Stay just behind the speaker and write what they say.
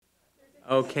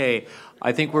Okay,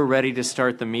 I think we're ready to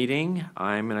start the meeting.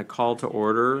 I'm going to call to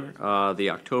order the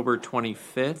October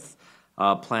 25th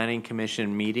Planning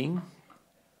Commission meeting.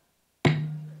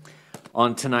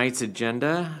 On tonight's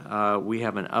agenda, we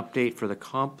have an update for the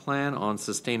comp plan on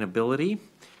sustainability.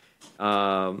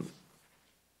 And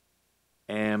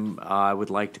I would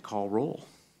like to call roll.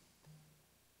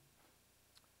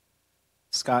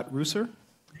 Scott Rooser.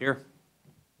 Here.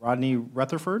 Rodney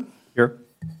Rutherford. Here.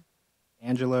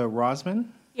 Angela Rosman.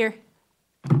 Here.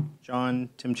 John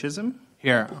Tim Chisholm.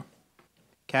 Here.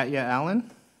 Katya Allen.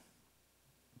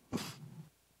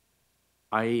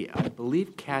 I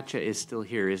believe Katja is still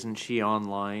here. Isn't she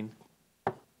online?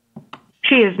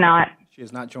 She is not. She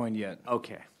has not joined yet.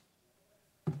 Okay.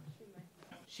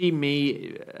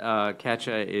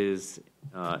 Katja is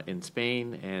in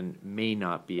Spain and may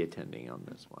not be attending on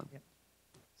this one.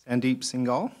 Sandeep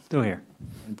Singhal. Still here.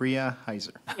 And Bria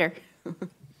Heiser. Here.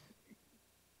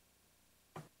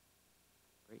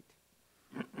 Great.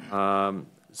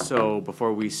 So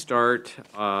before we start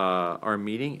our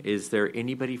meeting, is there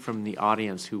anybody from the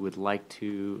audience who would like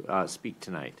to speak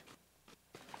tonight?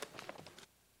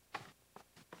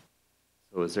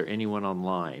 So is there anyone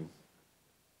online?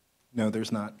 No,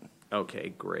 there's not.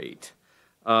 Okay, great.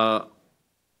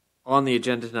 On the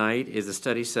agenda tonight is a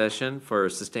study session for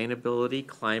sustainability,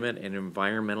 climate, and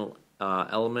environmental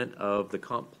element of the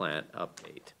comp plan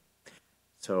update.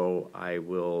 So I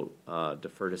will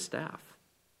defer to staff.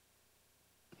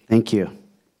 Thank you.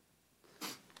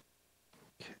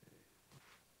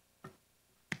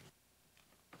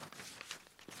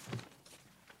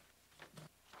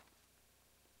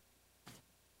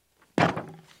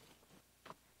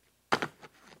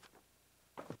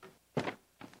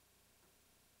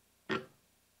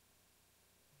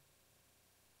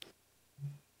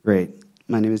 Great.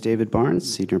 My name is David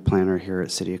Barnes, Senior Planner here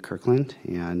at City of Kirkland,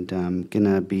 and I'm going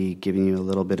to be giving you a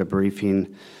little bit of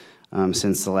briefing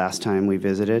since the last time we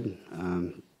visited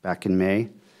back in May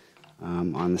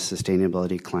on the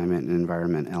sustainability, climate, and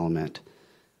environment element.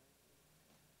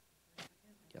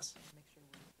 Yes. Make sure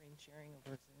we're screen sharing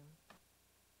over Zoom.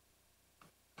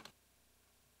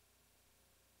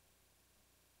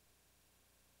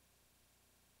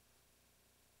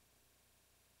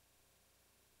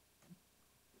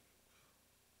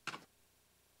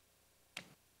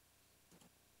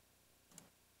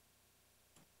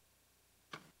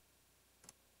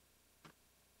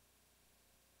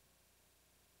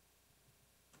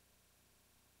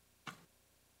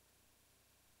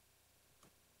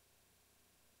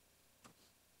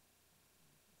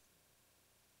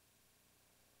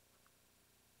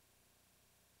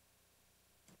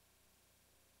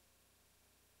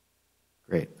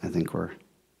 Great. I think we're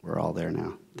all there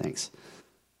now. Thanks.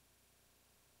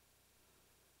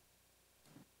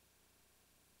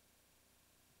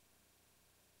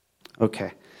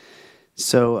 Okay.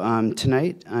 So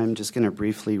tonight, I'm just going to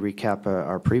briefly recap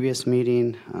our previous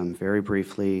meeting, very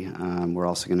briefly. We're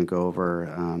also going to go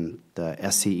over the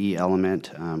SCE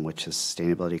element, which is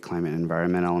Sustainability, Climate, and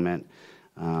Environment element.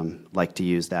 Like to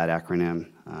use that acronym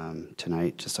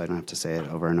tonight, just so I don't have to say it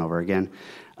over and over again.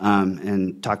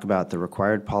 And talk about the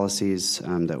required policies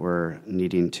that we're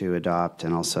needing to adopt,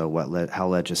 and also how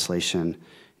legislation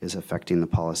is affecting the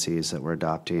policies that we're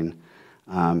adopting.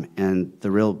 And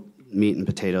the real meat and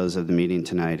potatoes of the meeting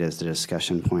tonight is the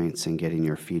discussion points and getting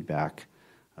your feedback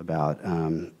about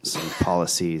some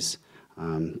policies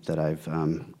that I've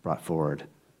brought forward.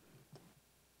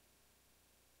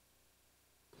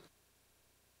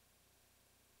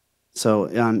 So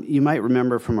you might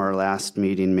remember from our last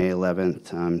meeting, May 11th,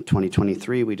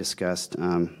 2023, we discussed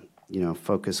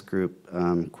focus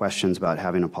group questions about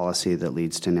having a policy that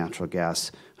leads to natural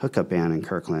gas hookup ban in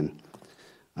Kirkland.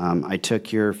 I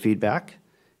took your feedback,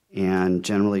 and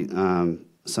generally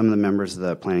some of the members of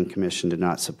the Planning Commission did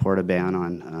not support a ban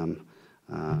on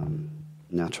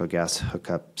natural gas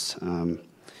hookups,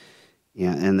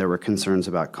 and there were concerns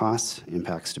about costs,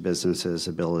 impacts to businesses,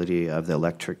 ability of the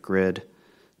electric grid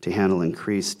to handle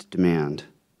increased demand.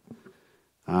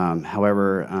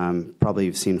 However, probably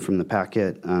you've seen from the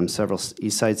packet, several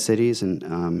Eastside cities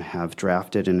have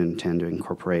drafted and intend to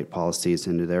incorporate policies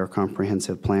into their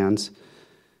comprehensive plans,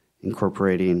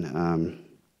 incorporating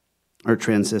or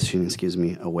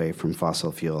transitioning, away from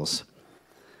fossil fuels.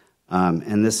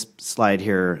 And this slide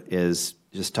here is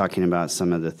just talking about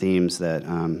some of the themes that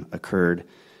occurred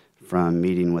from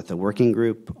meeting with a working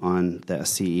group on the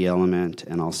SCE element,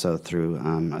 and also through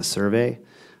a survey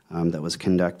that was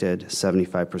conducted.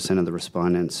 75% of the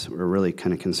respondents were really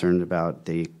kind of concerned about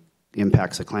the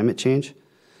impacts of climate change,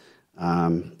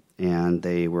 and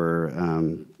they were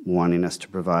wanting us to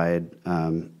provide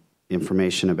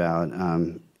information about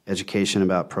education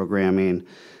about programming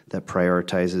that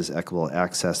prioritizes equitable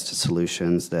access to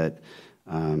solutions that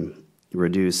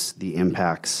reduce the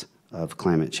impacts of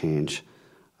climate change.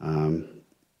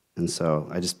 And so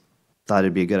I just thought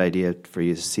it'd be a good idea for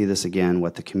you to see this again,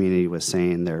 what the community was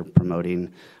saying. They're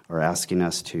promoting or asking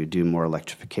us to do more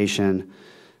electrification,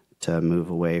 to move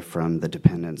away from the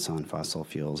dependence on fossil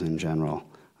fuels in general.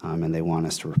 And they want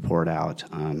us to report out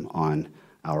on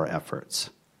our efforts.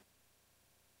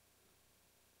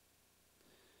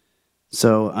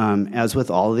 So as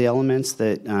with all of the elements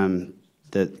that,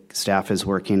 that staff is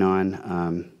working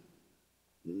on,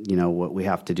 you know, what we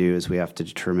have to do is we have to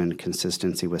determine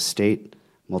consistency with state,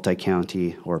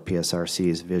 multi-county, or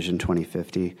PSRC's Vision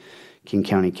 2050, King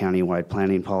County countywide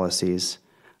planning policies.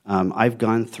 I've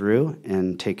gone through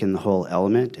and taken the whole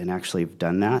element and actually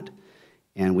done that,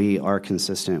 and we are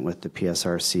consistent with the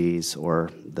PSRC's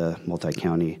or the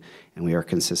multi-county, and we are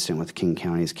consistent with King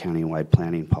County's countywide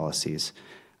planning policies.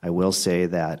 I will say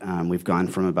that we've gone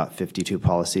from about 52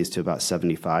 policies to about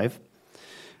 75.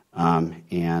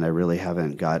 And I really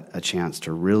haven't got a chance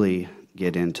to really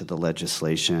get into the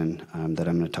legislation that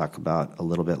I'm going to talk about a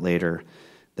little bit later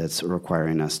that's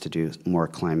requiring us to do more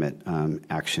climate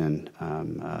action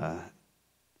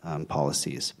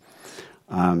policies.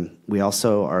 We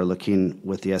also are looking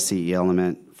with the SCE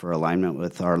element for alignment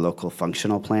with our local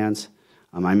functional plans.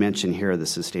 I mentioned here the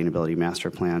Sustainability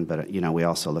Master Plan, but you know, we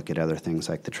also look at other things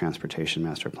like the Transportation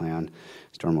Master Plan,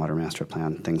 Stormwater Master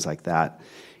Plan, things like that.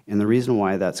 And the reason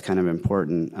why that's kind of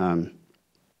important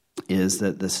is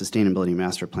that the Sustainability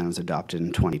Master Plan was adopted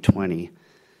in 2020,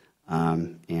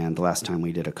 and the last time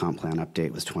we did a comp plan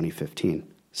update was 2015.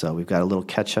 So we've got a little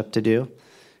catch-up to do,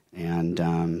 and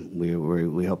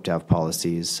we hope to have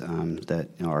policies that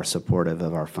are supportive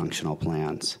of our functional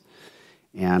plans.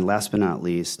 And last but not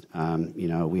least, you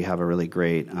know, we have a really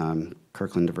great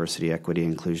Kirkland Diversity, Equity,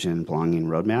 Inclusion, Belonging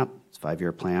Roadmap. It's a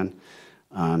 5-year plan.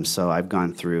 So I've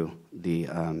gone through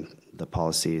the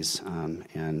policies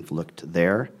and looked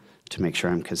there to make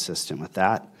sure I'm consistent with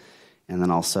that. And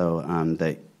then also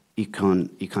the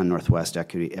Econ Northwest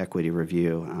Equity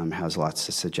Review has lots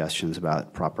of suggestions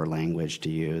about proper language to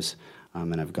use.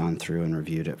 And I've gone through and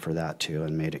reviewed it for that too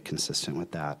and made it consistent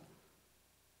with that.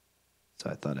 So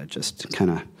I thought I'd just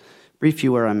kind of brief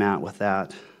you where I'm at with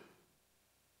that.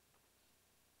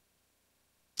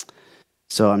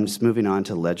 So I'm just moving on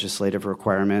to legislative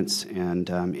requirements, and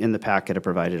in the packet I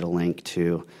provided a link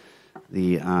to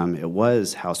the, it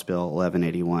was House Bill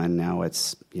 1181, now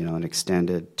it's, you know, an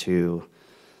extended to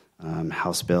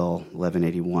House Bill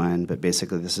 1181, but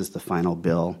basically this is the final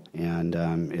bill, and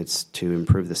it's to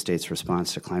improve the state's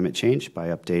response to climate change by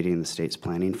updating the state's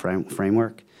planning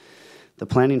framework. The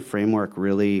planning framework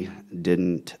really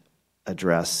didn't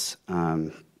address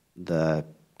the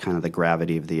kind of the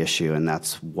gravity of the issue, and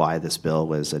that's why this bill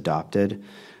was adopted.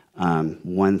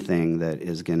 One thing that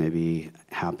is going to be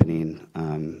happening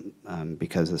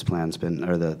because this plan's been,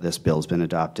 or this bill's been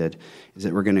adopted, is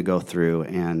that we're going to go through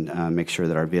and make sure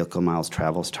that our vehicle miles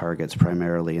travels targets,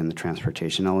 primarily in the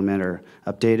transportation element, are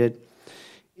updated,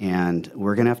 and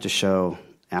we're going to have to show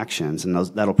actions, and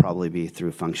that'll probably be through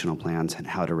functional plans and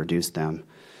how to reduce them.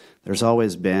 There's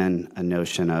always been a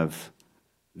notion of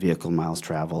vehicle miles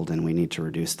traveled and we need to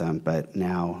reduce them, but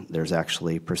now there's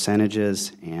actually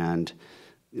percentages, and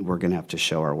we're going to have to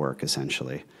show our work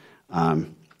essentially. I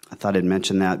thought I'd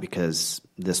mention that because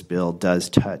this bill does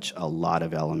touch a lot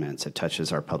of elements. It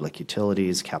touches our public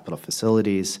utilities, capital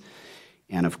facilities,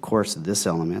 and of course this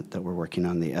element that we're working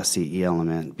on, the SCE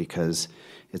element, because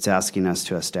it's asking us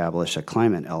to establish a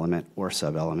climate element or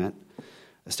sub-element,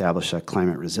 establish a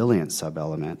climate resilience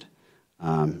sub-element,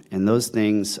 and those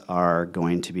things are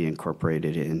going to be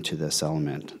incorporated into this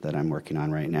element that I'm working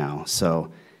on right now.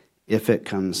 So if it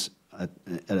comes at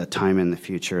a time in the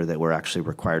future that we're actually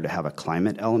required to have a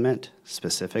climate element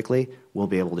specifically, we'll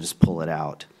be able to just pull it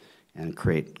out and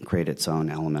create its own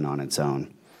element on its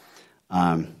own.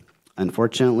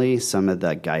 Unfortunately, some of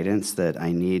the guidance that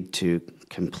I need to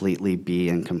completely be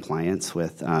in compliance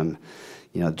with, the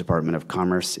Department of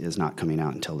Commerce is not coming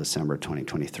out until December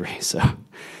 2023. So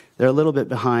they're a little bit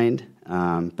behind,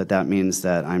 but that means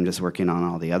that I'm just working on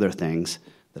all the other things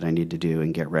that I need to do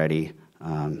and get ready,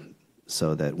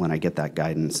 so that when I get that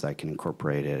guidance, I can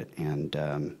incorporate it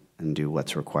and do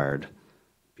what's required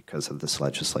because of this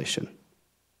legislation.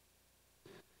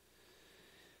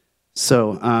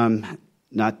 So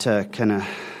not to kind of,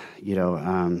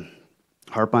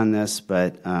 harp on this,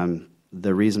 but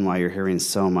the reason why you're hearing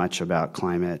so much about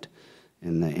climate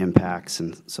and the impacts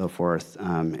and so forth,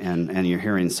 and you're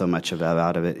hearing so much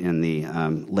about it in the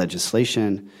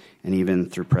legislation and even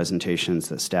through presentations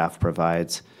that staff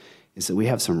provides, is that we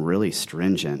have some really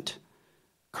stringent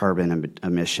carbon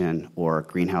emission or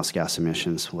greenhouse gas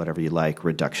emissions, whatever you like,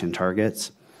 reduction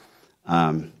targets.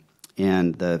 And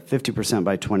the 50%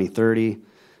 by 2030,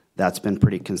 that's been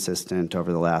pretty consistent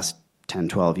over the last 10,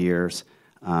 12 years.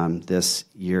 This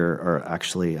year, or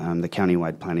actually the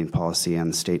countywide planning policy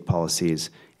and the state policies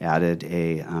added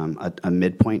a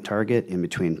midpoint target in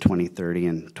between 2030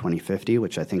 and 2050,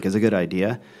 which I think is a good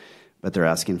idea, but they're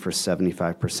asking for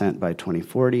 75% by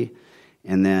 2040.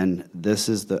 And then this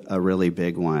is a really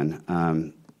big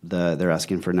one. They're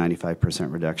asking for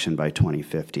 95% reduction by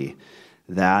 2050.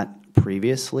 That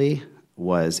previously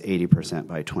was 80%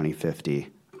 by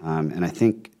 2050. And I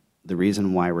think the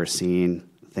reason why we're seeing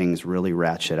things really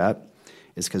ratchet up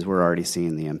is because we're already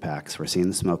seeing the impacts. We're seeing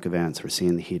the smoke events, we're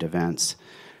seeing the heat events.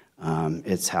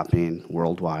 It's happening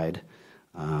worldwide.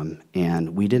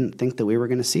 And we didn't think that we were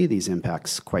going to see these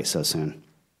impacts quite so soon,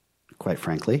 quite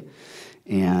frankly.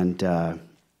 And,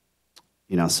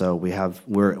 so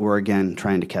we're again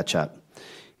trying to catch up.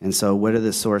 And so what are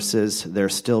the sources? They're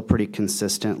still pretty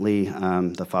consistently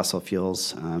the fossil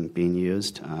fuels being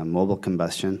used. Mobile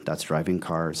combustion, that's driving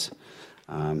cars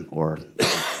or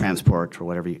transport or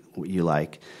whatever you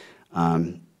like.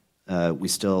 We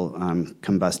still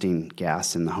combusting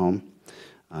gas in the home.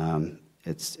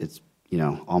 It's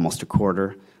almost a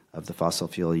quarter of the fossil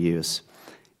fuel use.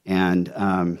 And,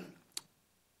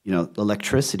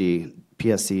 electricity,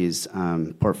 PSC's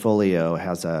portfolio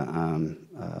has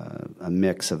a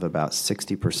mix of about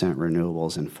 60%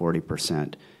 renewables and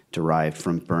 40% derived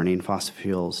from burning fossil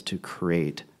fuels to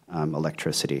create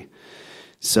electricity.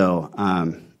 So,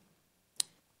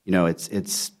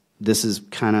 this is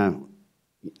kind of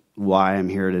why I'm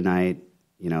here tonight.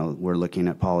 We're looking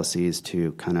at policies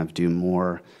to kind of do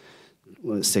more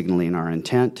signaling our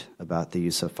intent about the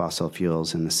use of fossil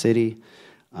fuels in the city.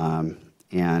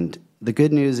 And the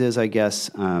good news is, I guess,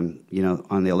 on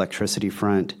the electricity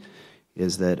front,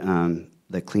 is that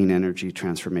the Clean Energy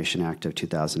Transformation Act of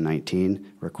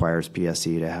 2019 requires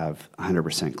PSE to have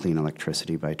 100% clean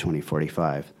electricity by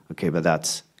 2045. Okay, but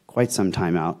that's quite some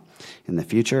time out in the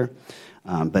future.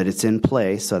 But it's in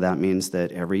play, so that means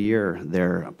that every year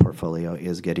their portfolio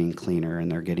is getting cleaner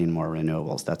and they're getting more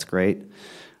renewables. That's great.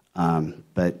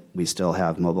 But we still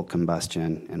have mobile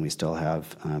combustion and we still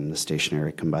have the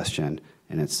stationary combustion,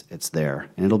 and it's there.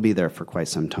 And it'll be there for quite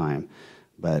some time.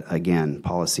 But again,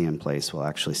 policy in place will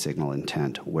actually signal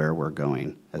intent where we're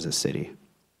going as a city.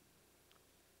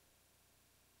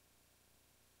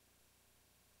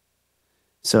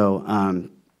 So I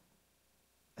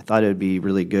thought it would be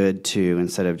really good to,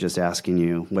 instead of just asking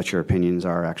you what your opinions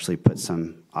are, actually put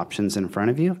some options in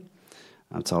front of you.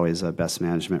 It's always a best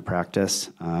management practice.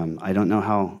 I don't know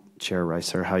how, Chair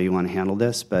Reiser, how you want to handle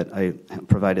this, but I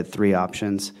provided 3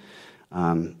 options.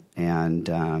 And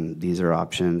these are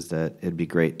options that it'd be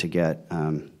great to get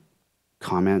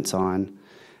comments on.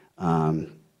 And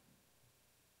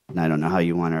I don't know how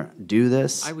you want to do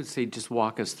this. I would say just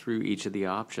walk us through each of the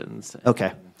options.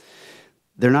 Okay.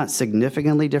 They're not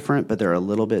significantly different, but they're a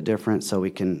little bit different, so we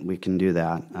can do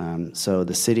that. So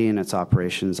the city and its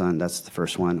operations that's the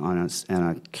first one, on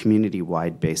a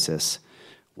community-wide basis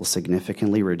will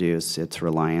significantly reduce its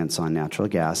reliance on natural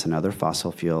gas and other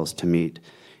fossil fuels to meet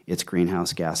its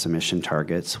greenhouse gas emission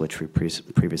targets, which we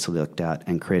previously looked at,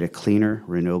 and create a cleaner,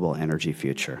 renewable energy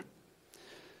future.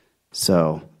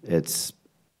 So there's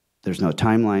no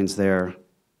timelines there,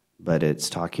 but it's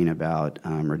talking about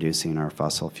reducing our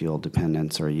fossil fuel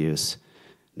dependence or use,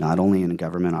 not only in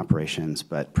government operations,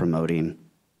 but promoting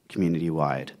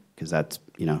community-wide, because that's,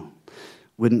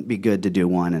 wouldn't be good to do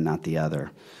one and not the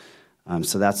other.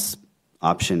 So that's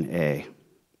option A.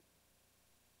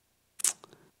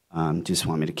 Do you just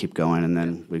want me to keep going and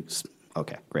then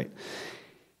okay, great.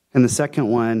 And the second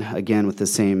one, again, with the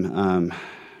same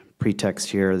pretext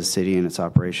here, the city and its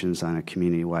operations on a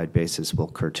community-wide basis will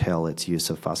curtail its use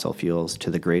of fossil fuels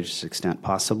to the greatest extent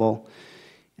possible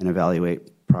and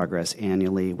evaluate progress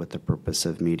annually with the purpose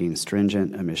of meeting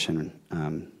stringent emission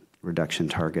reduction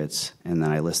targets. And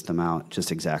then I list them out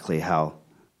just exactly how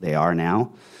they are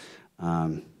now.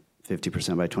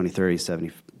 50% by 2030,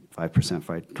 75%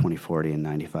 by 2040, and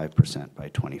 95% by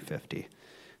 2050.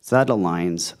 So that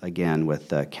aligns, again, with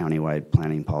the countywide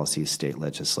planning policy, state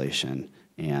legislation,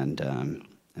 and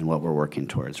what we're working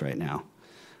towards right now.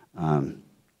 And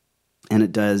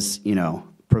it does,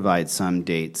 provide some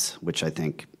dates, which I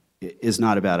think is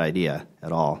not a bad idea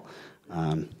at all.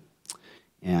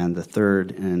 And the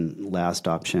third and last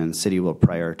option, city will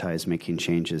prioritize making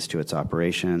changes to its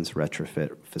operations,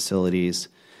 retrofit facilities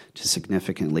to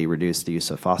significantly reduce the use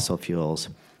of fossil fuels,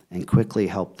 and quickly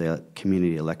help the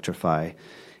community electrify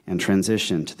and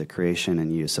transition to the creation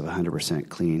and use of 100%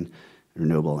 clean,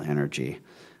 renewable energy.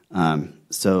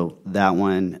 So that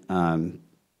one,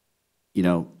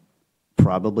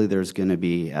 probably there's going to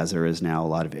be, as there is now, a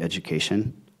lot of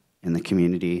education in the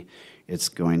community. There's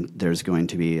going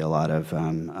to be a lot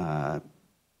of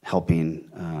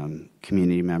helping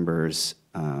community members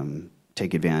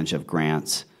take advantage of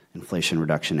grants, Inflation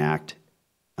Reduction Act,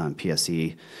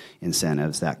 PSE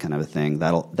incentives, that kind of a thing.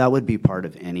 That would be part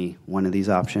of any one of these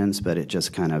options, but it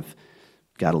just kind of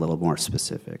got a little more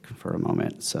specific for a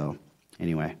moment. So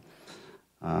anyway,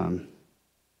 I'm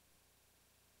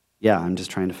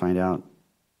just trying to find out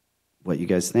what you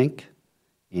guys think,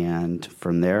 and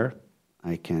from there,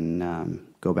 I can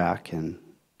go back and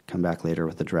come back later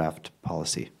with the draft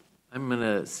policy. I'm going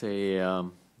to say,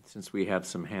 since we have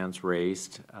some hands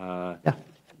raised,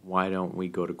 why don't we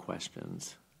go to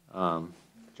questions?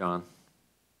 John?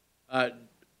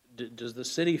 Does the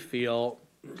city feel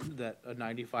that a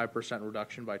 95%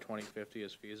 reduction by 2050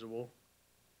 is feasible?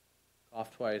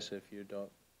 Cough twice if you don't.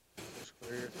 Just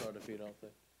clear your throat if you don't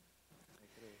think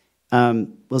it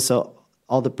is. So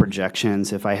all the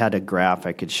projections, if I had a graph,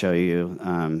 I could show you,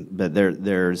 but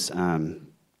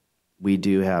we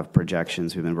do have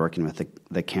projections. We've been working with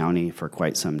the county for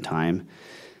quite some time.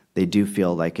 They do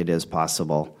feel like it is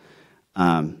possible.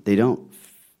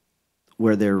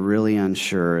 Where they're really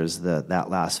unsure is that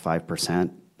last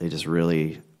 5%. They just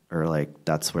really are like,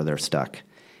 that's where they're stuck.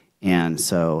 And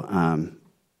so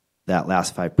that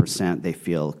last 5% they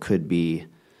feel could be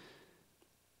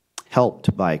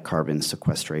helped by carbon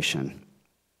sequestration.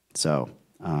 So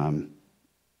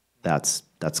that's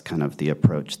kind of the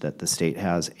approach that the state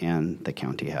has and the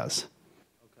county has.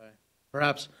 Okay.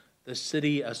 Perhaps the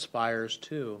city aspires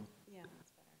to. Yeah,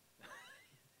 that's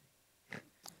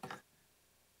better.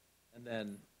 And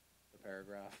then the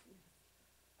paragraph.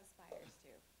 Aspires to.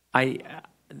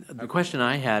 The question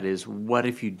I had is, what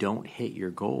if you don't hit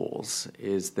your goals?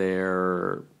 Is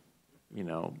there,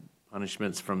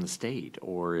 punishments from the state,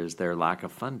 or is there lack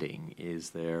of funding?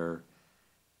 Is there,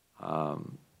 are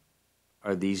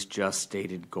these just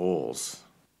stated goals?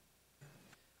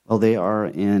 Well, they are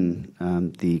in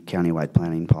the countywide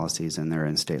planning policies, and they're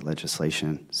in state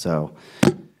legislation. So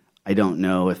I don't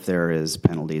know if there is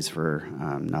penalties for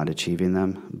not achieving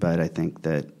them, but I think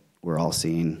that we're all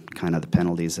seeing kind of the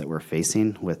penalties that we're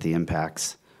facing with the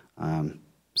impacts.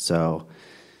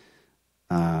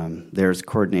 There's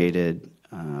coordinated,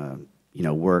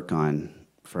 work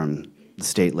from the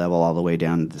state level all the way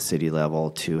down to the city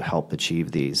level to help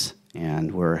achieve these.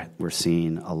 And we're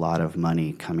seeing a lot of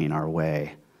money coming our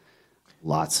way,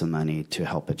 lots of money to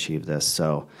help achieve this.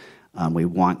 So we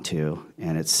want to,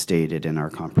 and it's stated in our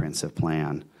comprehensive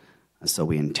plan. So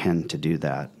we intend to do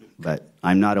that. But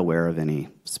I'm not aware of any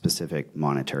specific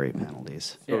monetary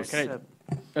penalties. Yeah,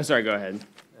 sorry, go ahead.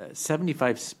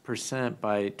 75%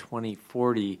 by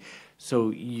 2040.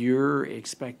 So you're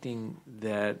expecting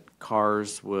that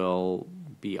cars will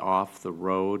be off the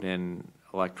road and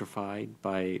electrified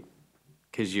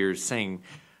because you're saying,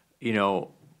 the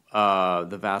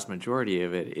vast majority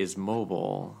of it is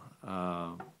mobile.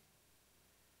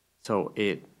 So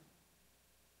it's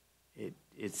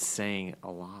saying a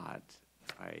lot.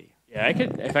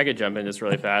 If I could jump in just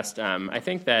really fast. I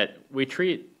think that we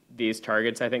treat these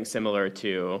targets, similar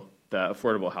to the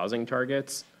affordable housing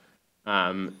targets,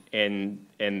 that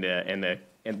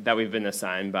we've been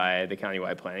assigned by the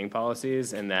countywide planning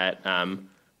policies, and that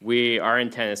our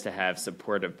intent is to have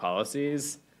supportive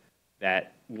policies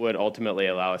that would ultimately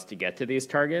allow us to get to these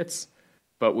targets,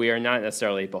 but we are not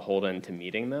necessarily beholden to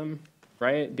meeting them.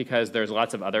 Right? Because there's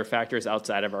lots of other factors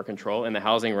outside of our control in the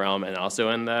housing realm and also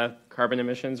in the carbon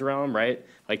emissions realm, right?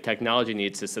 Like technology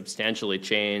needs to substantially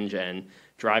change and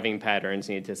driving patterns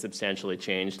need to substantially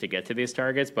change to get to these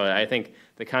targets. But I think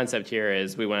the concept here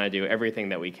is we want to do everything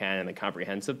that we can in the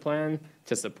comprehensive plan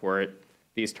to support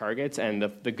these targets. And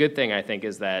the good thing, I think,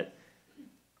 is that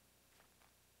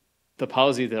the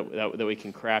policies that we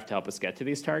can craft to help us get to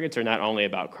these targets are not only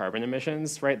about carbon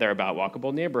emissions, right? They're about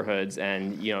walkable neighborhoods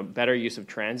and better use of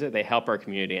transit. They help our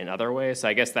community in other ways. So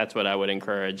I guess that's what I would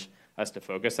encourage us to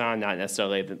focus on, not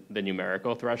necessarily the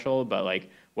numerical threshold, but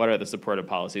like what are the supportive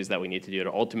policies that we need to do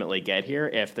to ultimately get here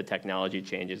if the technology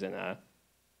changes in a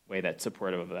way that's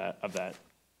supportive of that.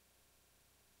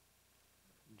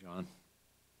 John?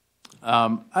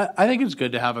 I think it's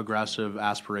good to have aggressive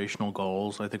aspirational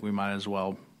goals. I think we might as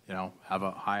well have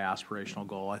a high aspirational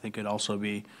goal. I think it'd also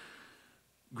be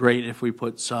great if we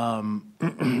put some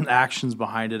actions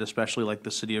behind it, especially like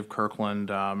the city of Kirkland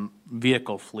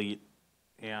vehicle fleet.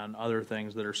 and other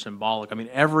things that are symbolic. I mean,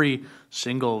 every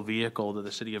single vehicle that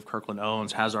the city of Kirkland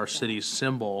owns has our city's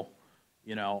symbol,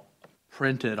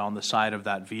 printed on the side of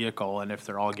that vehicle. And if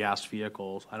they're all gas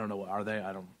vehicles, I don't know, are they?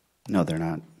 I don't, No, they're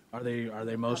not. are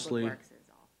they mostly? Public Works is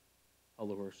all.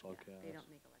 Public Works, all gas. They don't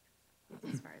make electric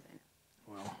stuff, as far as I know.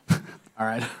 Well, all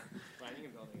right. Planning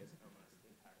and building is almost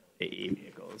entirely AE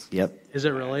vehicles. Yep. Is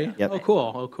it really? Yep. Oh,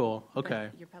 cool. Oh, cool. But Okay.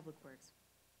 Your Public Works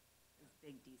is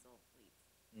big diesel fleets.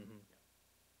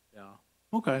 Yeah.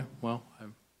 Okay. Well,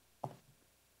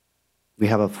 We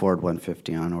have a Ford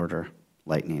 150 on order,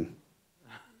 Lightning.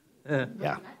 Yeah.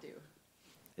 That do.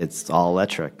 It's all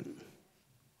electric.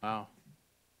 wow.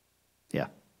 Yeah.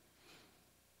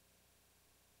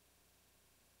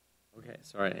 Okay,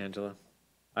 sorry, Angela.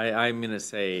 I'm gonna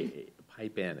say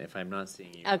pipe in if I'm not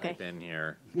seeing you Okay. pipe in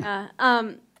here.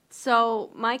 So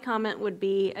my comment would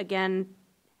be, again,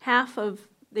 half of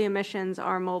the emissions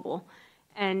are mobile.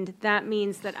 And that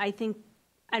means that I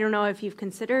don't know if you've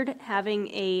considered having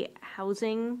a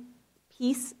housing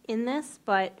piece in this,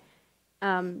 but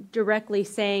directly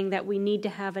saying that we need to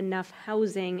have enough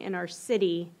housing in our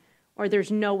city, or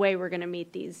there's no way we're gonna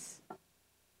meet these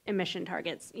emission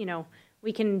targets.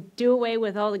 We can do away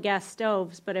with all the gas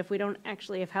stoves, but if we don't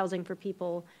actually have housing for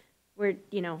people,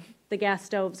 the gas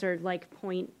stoves are like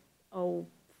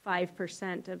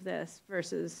 0.05% of this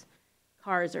versus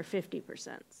cars are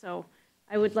 50%. So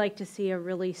I would like to see a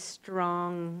really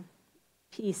strong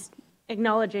piece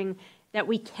acknowledging that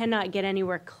we cannot get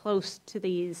anywhere close to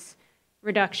these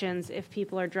reductions if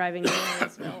people are driving to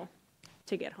Lawrenceville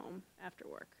to get home after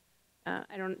work.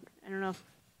 I don't know if,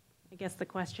 I guess the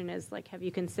question is, like, have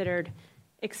you considered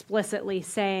explicitly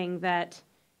saying that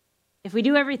if we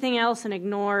do everything else and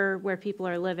ignore where people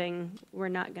are living, we're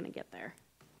not going to get there?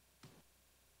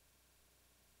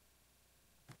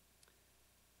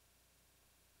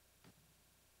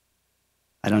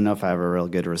 I don't know if I have a real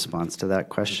good response to that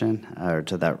question or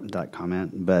to that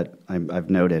comment, but I've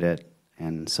noted it.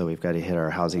 And so we've got to hit our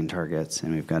housing targets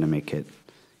and we've got to make it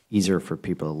easier for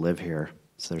people to live here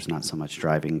so there's not so much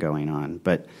driving going on.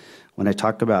 But when I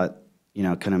talk about,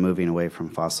 kind of moving away from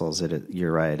fossils,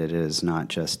 you're right, it is not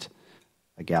just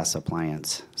a gas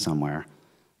appliance somewhere.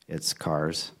 It's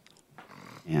cars.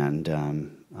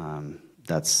 And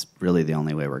that's really the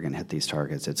only way we're going to hit these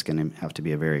targets. It's going to have to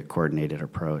be a very coordinated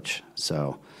approach.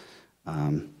 So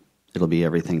it'll be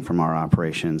everything from our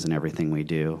operations and everything we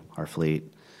do, our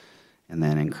fleet, and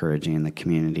then encouraging the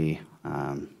community.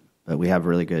 But we have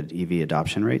really good EV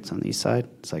adoption rates on the east side.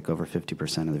 It's like over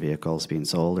 50% of the vehicles being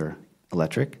sold are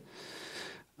electric.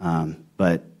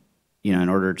 But, in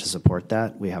order to support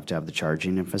that, we have to have the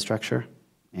charging infrastructure.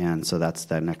 And so that's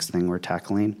the next thing we're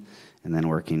tackling. And then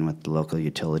working with the local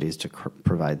utilities to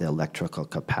provide the electrical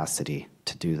capacity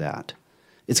to do that.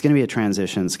 It's going to be a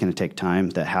transition. It's going to take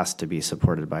time. That has to be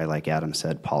supported by, like Adam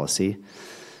said, policy.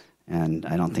 And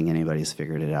I don't think anybody's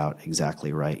figured it out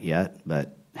exactly right yet,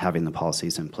 but having the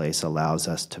policies in place allows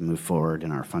us to move forward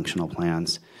in our functional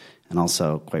plans. And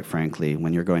also, quite frankly,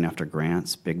 when you're going after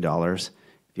grants, big dollars,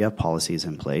 if you have policies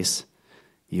in place,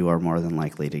 you are more than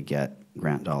likely to get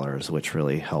grant dollars, which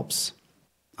really helps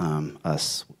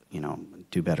us,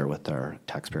 do better with our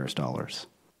taxpayers' dollars.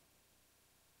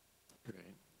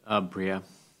 Great. Bria?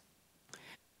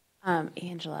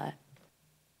 Angela,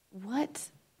 where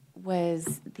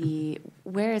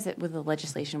is it with the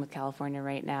legislation with California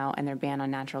right now and their ban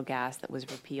on natural gas that was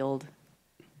repealed?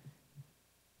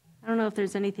 I don't know if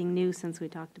there's anything new since we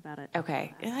talked about it.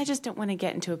 Okay, I just don't want to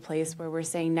get into a place where we're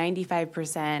saying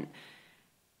 95%,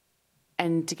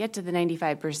 and to get to the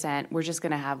 95%, we're just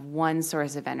going to have one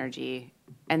source of energy,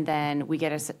 and then we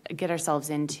get ourselves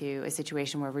into a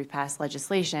situation where we pass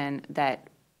legislation that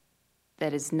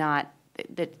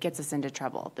gets us into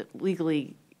trouble, that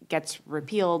legally gets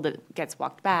repealed, that gets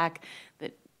walked back,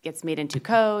 that gets made into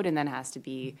code, and then has to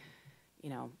be,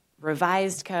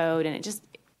 revised code, and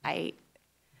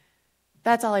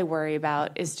that's all I worry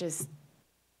about, is just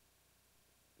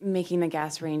making the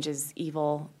gas ranges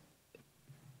evil.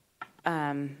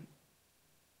 And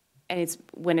it's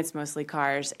when it's mostly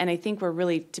cars. And I think we're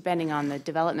really depending on the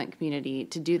development community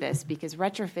to do this, because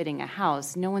retrofitting a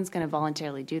house, no one's going to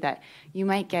voluntarily do that. You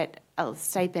might get a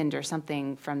stipend or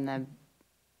something from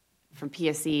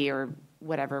PSE or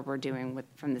whatever we're doing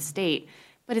from the state,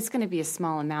 but it's going to be a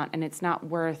small amount, and it's not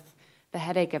worth the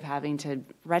headache of having to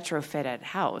retrofit a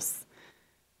house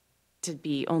to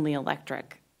be only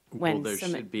electric. Well, there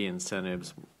should be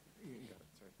incentives.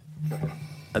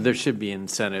 There should be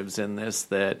incentives in this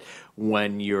that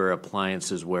when your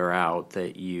appliances wear out,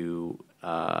 that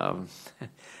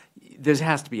there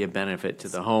has to be a benefit to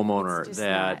the homeowner just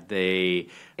that not- they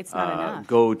it's not enough.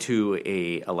 go to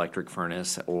a electric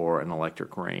furnace or an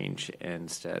electric range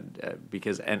instead,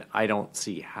 and I don't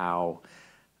see how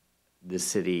the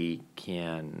city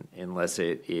can, unless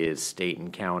it is state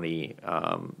and county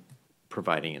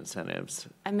providing incentives.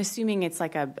 I'm assuming it's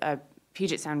like a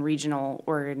Puget Sound Regional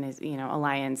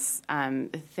Alliance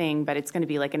thing, but it's going to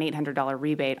be like an $800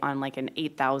 rebate on like an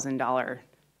 $8,000,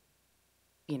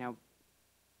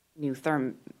 new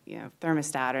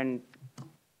thermostat and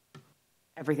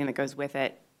everything that goes with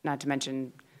it. Not to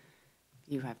mention,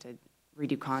 you have to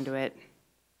redo conduit.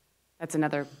 That's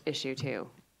another issue too.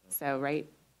 So, right,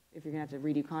 if you're gonna have to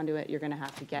redo conduit, you're gonna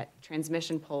have to get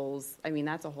transmission poles. I mean,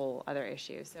 that's a whole other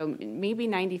issue. So maybe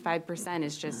 95%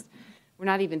 is just, we're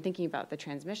not even thinking about the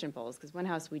transmission poles, because one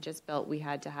house we just built, we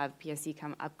had to have PSC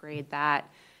come upgrade that.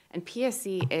 And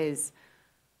PSC is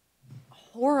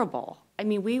horrible. I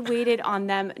mean, we waited on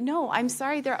them. No, I'm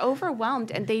sorry, they're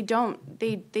overwhelmed, and they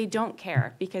don't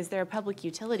care because they're a public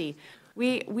utility.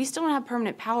 We still don't have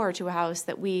permanent power to a house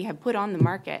that we have put on the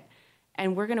market,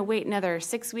 and we're going to wait another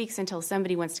 6 weeks until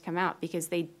somebody wants to come out because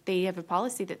they have a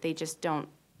policy that they just don't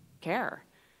care.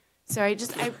 So I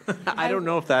don't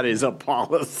know if that is a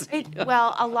policy.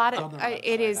 Well, a lot of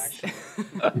it is.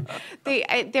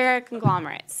 They're a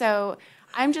conglomerate. So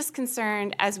I'm just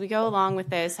concerned as we go along with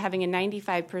this, having a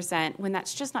 95%, when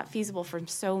that's just not feasible from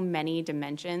so many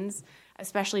dimensions,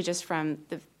 especially just from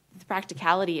the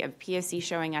practicality of PSC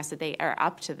showing us that they are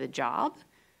up to the job.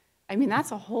 I mean,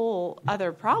 that's a whole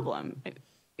other problem.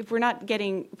 If we're not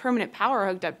getting permanent power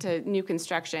hooked up to new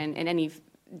construction in any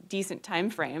decent time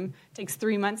frame, it takes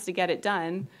 3 months to get it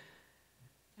done.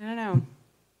 I don't know.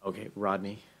 Okay,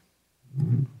 Rodney.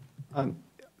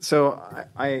 So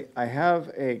I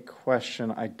have a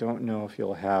question. I don't know if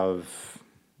you'll have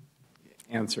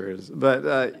answers,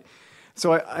 but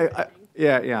so I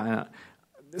know.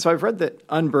 So I've read that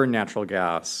unburned natural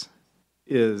gas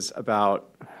is about,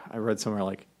 I read somewhere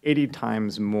like 80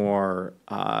 times more,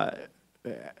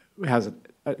 has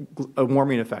a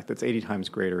warming effect that's 80 times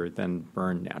greater than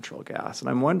burned natural gas. And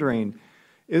I'm wondering,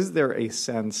 is there a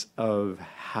sense of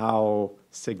how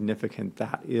significant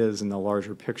that is in the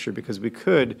larger picture? Because we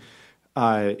could,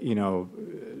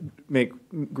 make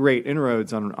great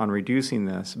inroads on reducing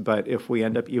this, but if we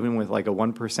end up even with like a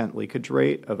 1% leakage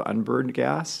rate of unburned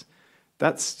gas,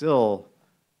 that still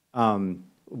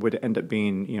would end up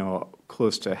being,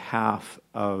 close to half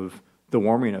of the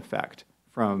warming effect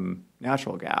from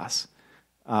natural gas,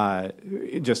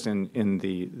 just in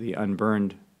the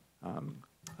unburned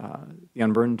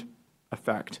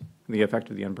effect, the effect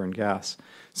of the unburned gas.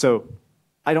 So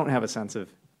I don't have a sense of,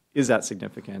 is that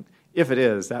significant? If it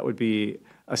is, that would be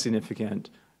a significant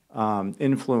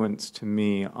influence to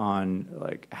me on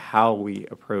like how we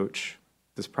approach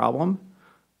this problem,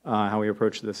 how we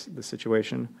approach this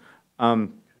situation.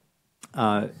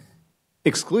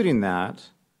 Excluding that,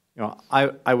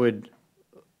 I would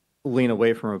lean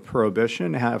away from a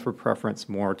prohibition, have a preference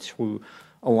more to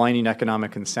aligning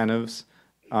economic incentives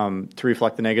to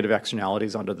reflect the negative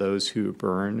externalities onto those who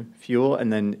burn fuel,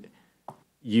 and then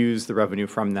use the revenue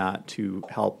from that to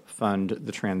help fund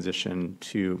the transition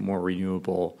to more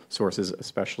renewable sources,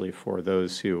 especially for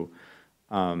those who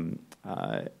have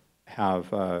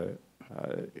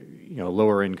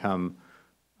lower income,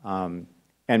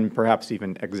 and perhaps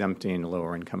even exempting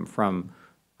lower income from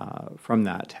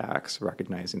that tax,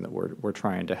 recognizing that we're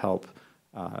trying to help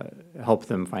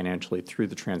them financially through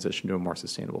the transition to a more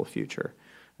sustainable future.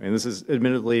 I mean, this is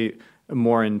admittedly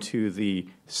more into the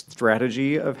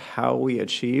strategy of how we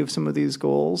achieve some of these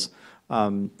goals.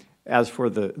 As for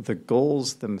the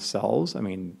goals themselves,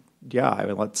 let's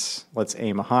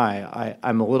aim high.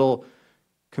 I'm a little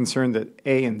concerned that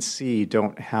A and C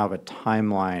don't have a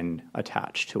timeline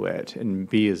attached to it, and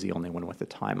B is the only one with a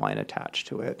timeline attached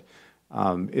to it.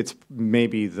 It's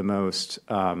maybe the most,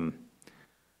 the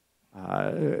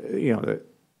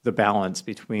balance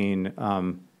between,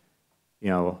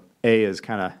 A is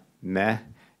kind of meh,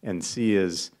 and C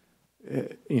is,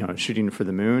 shooting for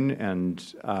the moon,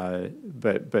 and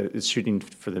but it's shooting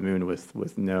for the moon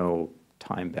with no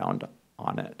time bound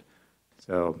on it.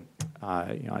 So,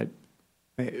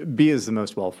 B is the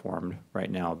most well-formed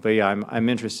right now. But yeah, I'm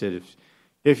interested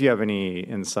if you have any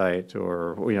insight,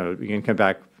 or you can come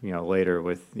back later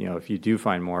with if you do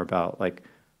find more about like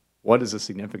what is the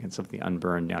significance of the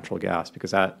unburned natural gas,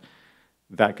 because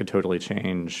that could totally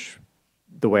change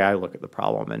the way I look at the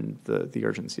problem and the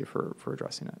urgency for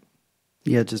addressing it.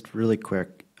 Yeah, just really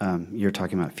quick, you're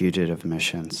talking about fugitive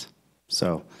emissions.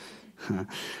 So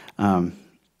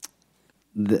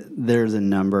there's a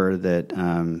number that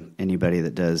anybody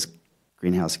that does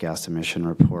greenhouse gas emission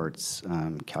reports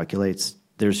calculates,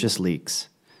 there's just leaks.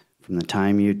 From the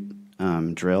time you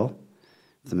drill,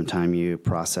 from the time you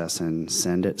process and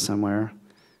send it somewhere,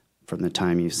 from the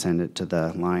time you send it to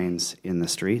the lines in the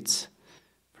streets,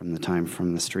 from the time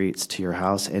from the streets to your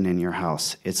house and in your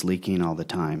house, it's leaking all the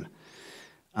time.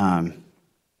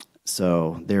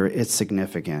 So it's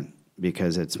significant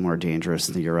because it's more dangerous,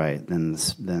 you're right, than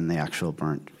the actual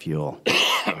burnt fuel.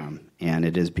 And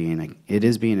it is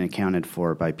being accounted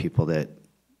for by people that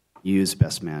use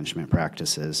best management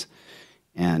practices.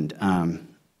 And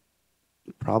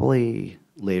probably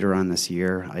later on this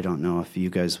year, I don't know if you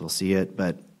guys will see it,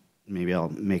 but maybe I'll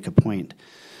make a point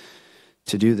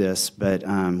to do this, but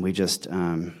we just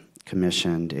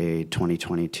commissioned a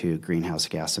 2022 greenhouse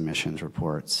gas emissions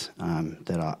reports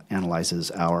that analyzes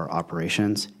our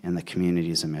operations and the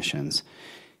community's emissions.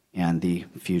 And the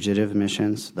fugitive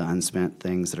emissions, the unspent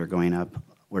things that are going up,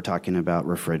 we're talking about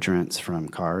refrigerants from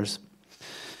cars,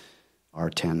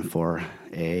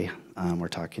 R104A, we're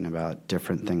talking about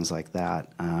different things like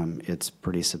that. It's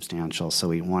pretty substantial, so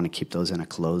we want to keep those in a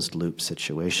closed loop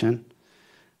situation.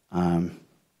 And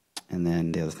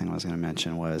then the other thing I was going to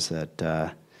mention was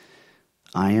that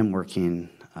I am working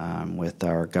with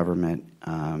our government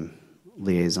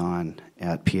liaison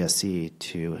at PSC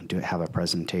to have a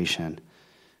presentation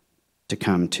to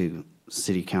come to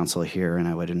City Council here, and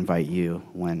I would invite you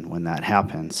when that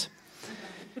happens.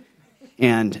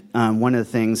 And one of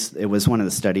the things, it was one of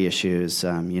the study issues,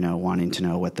 wanting to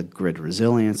know what the grid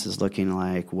resilience is looking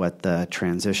like, what the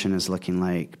transition is looking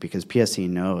like, because PSC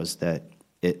knows that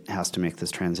it has to make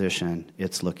this transition.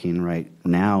 It's looking right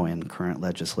now in current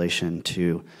legislation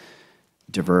to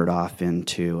divert off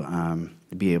into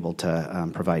be able to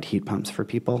provide heat pumps for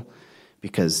people,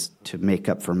 because to make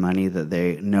up for money that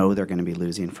they know they're going to be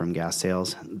losing from gas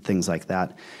sales, things like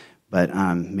that. But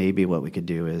maybe what we could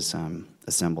do is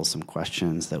assemble some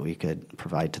questions that we could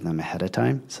provide to them ahead of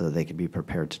time so that they could be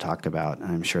prepared to talk about.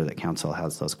 And I'm sure that council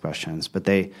has those questions, but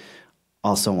they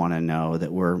also want to know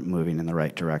that we're moving in the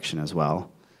right direction as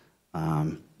well.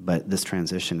 But this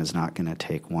transition is not going to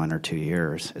take 1 or 2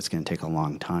 years. It's going to take a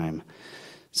long time.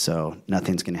 So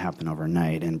nothing's going to happen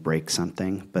overnight and break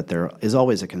something. But there is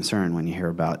always a concern when you hear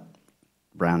about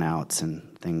brownouts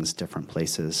and things, different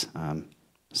places.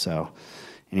 So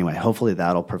anyway, hopefully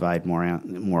that'll provide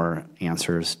more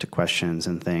answers to questions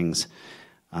and things.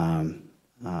 So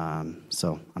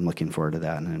I'm looking forward to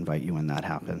that, and I invite you when that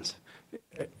happens.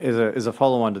 As a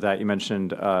follow-on to that, you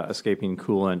mentioned escaping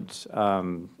coolant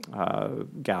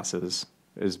gases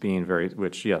as being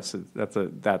which yes,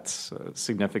 that's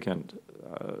significant.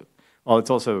 Well, it's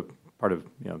also part of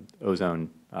ozone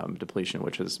depletion,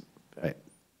 which is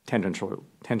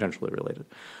tangentially related.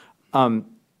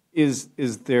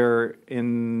 Is there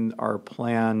in our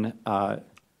plan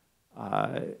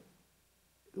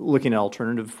looking at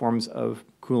alternative forms of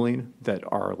cooling that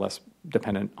are less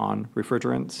dependent on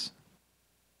refrigerants?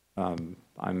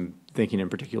 I'm thinking in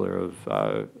particular of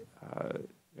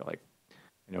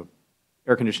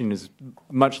air conditioning is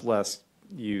much less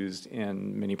used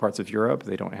in many parts of Europe.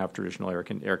 They don't have traditional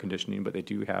air conditioning, but they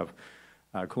do have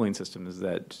cooling systems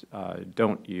that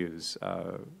don't use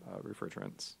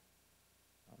refrigerants.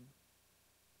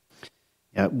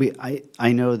 Yeah,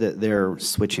 I know that they're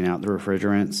switching out the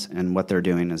refrigerants, and what they're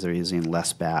doing is they're using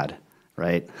less bad,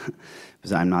 right?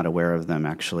 Because I'm not aware of them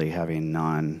actually having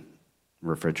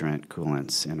non-refrigerant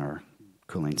coolants in our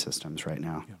cooling systems right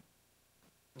now. Yeah.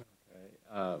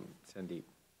 Okay, Sandeep.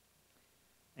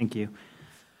 Thank you.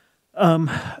 I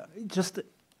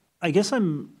guess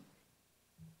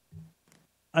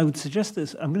I would suggest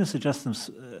this. I'm going to suggest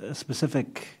a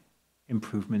specific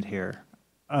improvement here.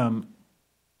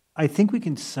 I think we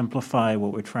can simplify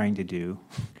what we're trying to do,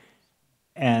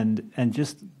 and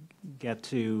just get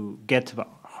to the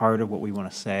heart of what we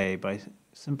want to say by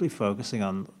simply focusing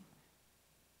on.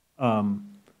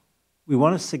 We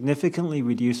want to significantly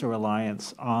reduce our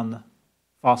reliance on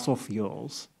fossil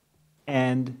fuels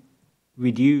and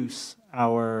reduce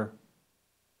our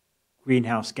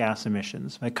greenhouse gas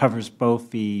emissions. That covers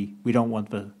both we don't want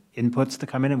the inputs to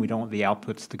come in and we don't want the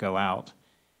outputs to go out.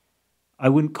 I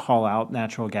wouldn't call out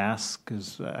natural gas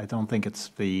because I don't think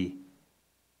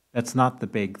that's not the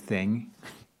big thing.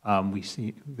 We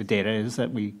see the data is that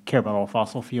we care about all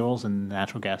fossil fuels and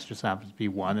natural gas just happens to be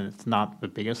one, and it's not the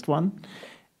biggest one.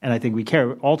 And I think we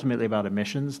care ultimately about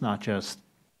emissions, not just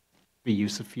the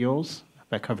use of fuels.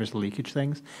 That covers the leakage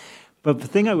things. But the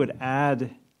thing I would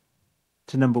add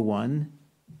to number one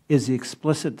is the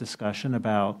explicit discussion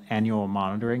about annual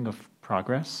monitoring of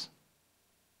progress.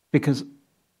 Because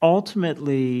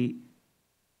ultimately,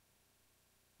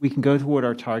 we can go toward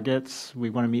our targets. We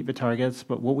want to meet the targets,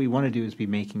 but what we want to do is be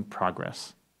making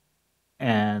progress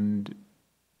and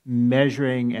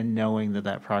measuring and knowing that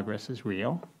that progress is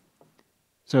real.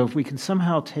 So if we can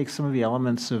somehow take some of the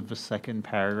elements of the second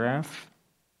paragraph,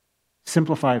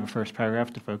 simplify the first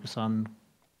paragraph to focus on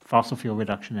fossil fuel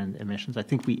reduction and emissions, I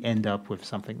think we end up with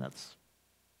something that's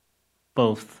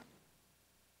both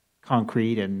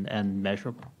concrete and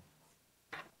measurable.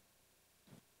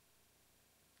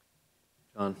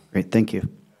 John? Great, thank you.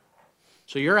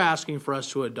 So you're asking for us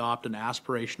to adopt an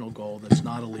aspirational goal that's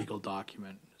not a legal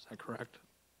document, is that correct?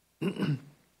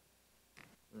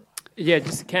 Yeah,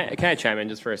 just can I chime in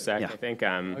just for a sec? Yeah. I think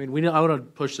I mean, I want to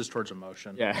push this towards a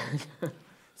motion. yeah.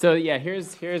 So yeah,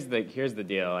 here's the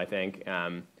deal. I think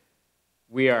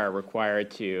we are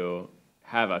required to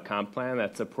have a comp plan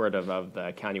that's supportive of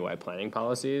the countywide planning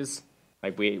policies.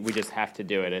 Like we just have to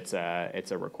do it. It's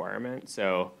a requirement.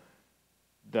 So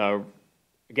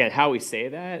again, how we say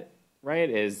that, right,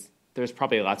 is there's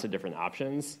probably lots of different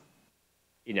options.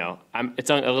 You know, it's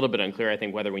a little bit unclear, I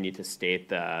think, whether we need to state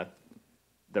the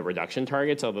reduction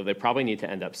targets, although they probably need to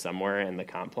end up somewhere in the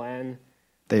comp plan.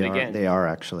 They are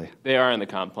actually. They are in the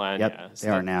comp plan, Yep, yeah. So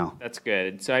they are now. That's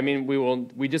good. So, I mean,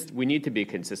 we need to be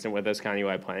consistent with those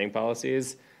countywide planning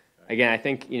policies. Again, I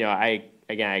think, you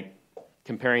know,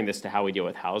 comparing this to how we deal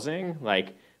with housing,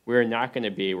 like, we're not going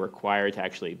to be required to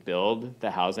actually build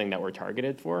the housing that we're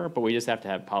targeted for, but we just have to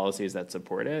have policies that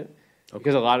support it.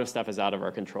 Because a lot of stuff is out of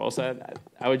our control. So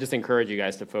I would just encourage you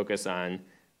guys to focus on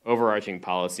overarching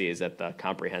policies at the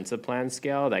comprehensive plan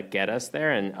scale that get us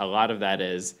there. And a lot of that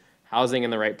is housing in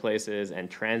the right places and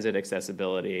transit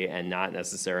accessibility and not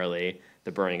necessarily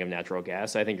the burning of natural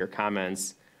gas. So I think your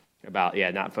comments about,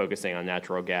 not focusing on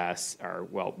natural gas are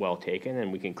well taken,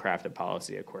 and we can craft a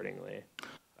policy accordingly.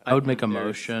 I would make a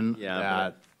motion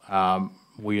that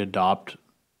we adopt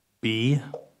B,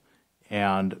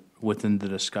 and within the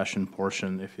discussion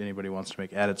portion, if anybody wants to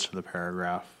make edits to the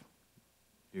paragraph,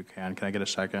 you can. Can I get a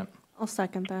second? I'll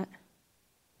second that.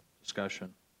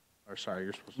 Discussion. Or sorry,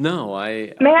 you're supposed to. No,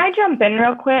 May I jump in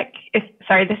real quick?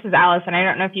 Sorry, this is Allison. I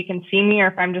don't know if you can see me or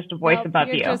if I'm just a voice above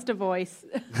you. You're just a voice.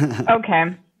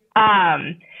 Okay.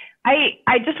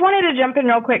 I just wanted to jump in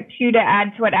real quick too to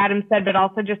add to what Adam said, but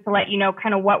also just to let you know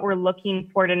kind of what we're looking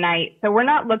for tonight. So we're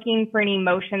not looking for any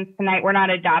motions tonight. We're not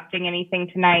adopting anything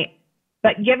tonight.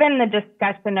 But given the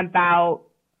discussion about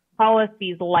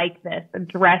policies like this,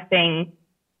 addressing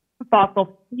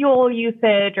fossil fuel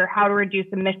usage or how to reduce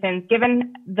emissions,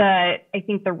 given I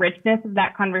think the richness of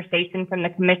that conversation from the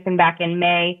commission back in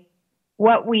May,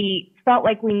 what we felt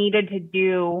like we needed to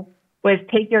do was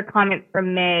take your comments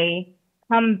from May,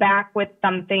 come back with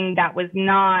something that was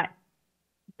not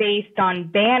based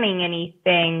on banning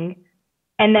anything,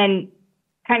 and then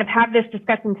kind of have this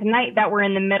discussion tonight that we're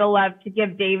in the middle of to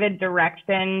give David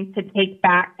direction to take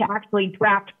back to actually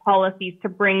draft policies to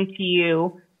bring to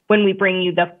you when we bring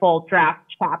you the full draft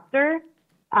chapter.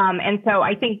 And so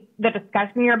I think the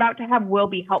discussion you're about to have will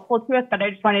be helpful to us, but I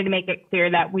just wanted to make it clear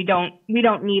that we don't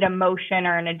need a motion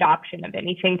or an adoption of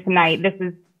anything tonight. This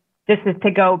is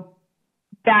to go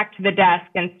back to the desk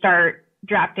and start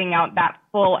drafting out that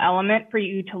full element for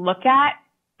you to look at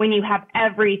when you have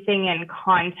everything in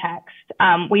context.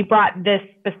 We brought this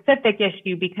specific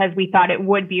issue because we thought it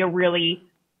would be a really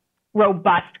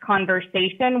robust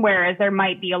conversation, whereas there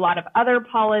might be a lot of other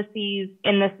policies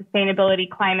in the sustainability,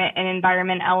 climate, and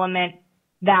environment element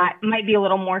that might be a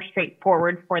little more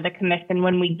straightforward for the commission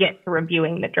when we get to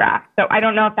reviewing the draft. So I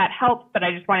don't know if that helps, but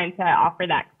I just wanted to offer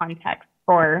that context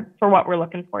for what we're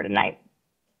looking for tonight.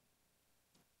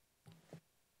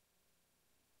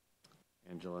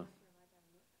 Angela.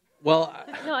 Well,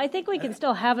 No, I think we can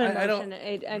still have a I don't-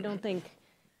 motion.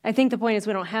 I think the point is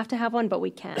we don't have to have one, but we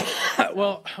can.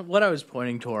 well, what I was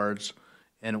pointing towards,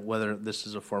 and whether this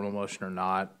is a formal motion or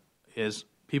not, is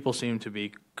people seem to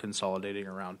be consolidating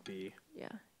around B. Yeah.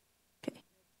 Okay.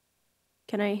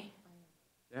 Can I?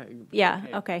 Yeah, Yeah,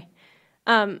 okay.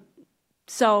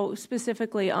 So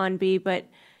specifically on B, but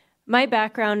my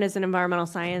background is in environmental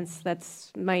science.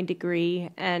 That's my degree.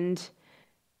 And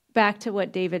back to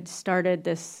what David started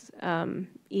this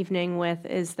evening with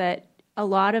is that a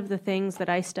lot of the things that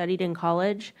I studied in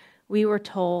college, we were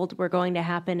told were going to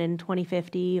happen in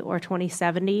 2050 or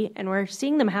 2070, and we're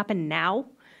seeing them happen now,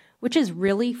 which is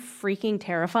really freaking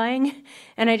terrifying.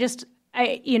 And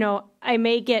I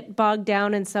may get bogged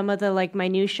down in some of the like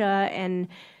minutia and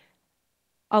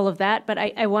all of that, but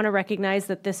I want to recognize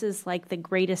that this is like the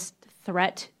greatest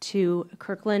threat to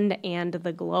Kirkland and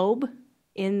the globe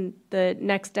in the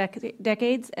next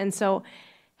decades. And so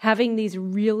having these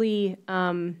really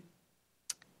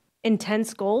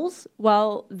intense goals,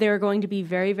 while they're going to be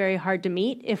very, very hard to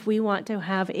meet, if we want to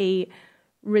have a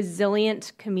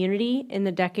resilient community in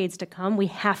the decades to come, we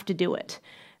have to do it.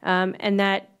 And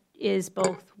that is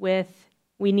both with,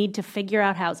 we need to figure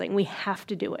out housing. We have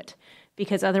to do it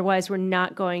because otherwise we're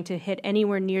not going to hit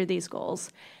anywhere near these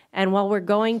goals. And while we're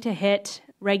going to hit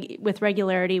with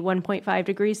regularity 1.5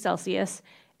 degrees Celsius,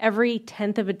 every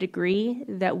 1/10 of a degree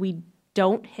that we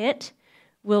don't hit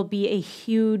will be a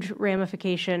huge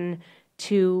ramification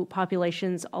to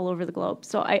populations all over the globe.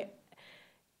 So I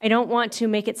don't want to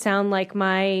make it sound like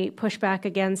my pushback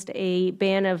against a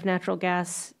ban of natural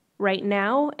gas right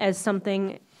now as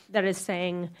something that is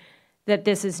saying that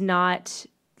this is not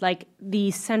like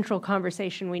the central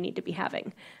conversation we need to be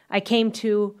having. I came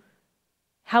to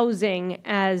housing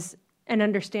as an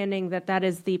understanding that that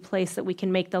is the place that we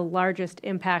can make the largest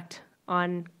impact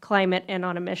on climate and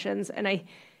on emissions. And I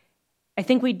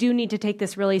think we do need to take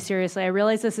this really seriously. I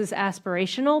realize this is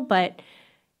aspirational, but,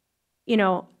 you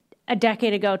know, a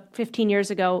decade ago, 15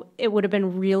 years ago, it would have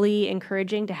been really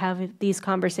encouraging to have these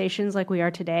conversations like we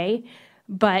are today.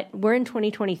 But we're in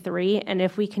 2023, and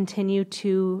if we continue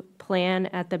to plan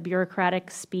at the bureaucratic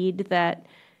speed that,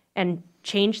 and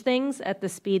change things at the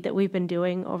speed that we've been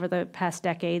doing over the past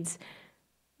decades,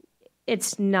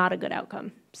 it's not a good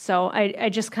outcome. So I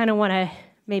just kind of want to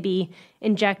maybe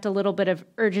inject a little bit of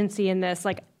urgency in this.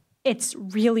 Like, it's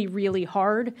really, really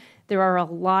hard. There are a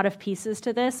lot of pieces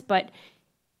to this, but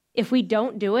if we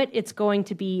don't do it, it's going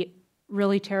to be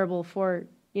really terrible for,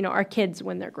 you know, our kids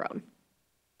when they're grown.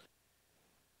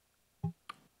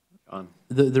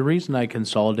 The reason I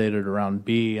consolidated around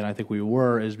B, and I think we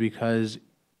were, is because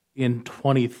in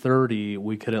 2030,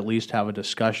 we could at least have a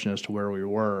discussion as to where we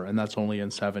were, and that's only in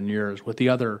 7 years. With the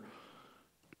other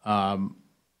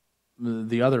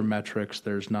metrics,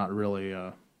 there's not really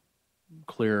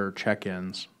clear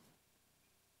check-ins.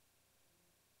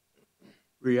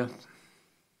 Rhea?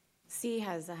 C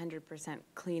has 100%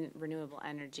 clean renewable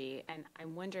energy, and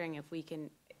I'm wondering if we can,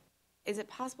 is it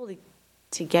possible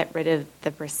to get rid of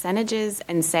the percentages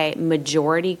and say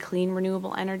majority clean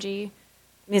renewable energy?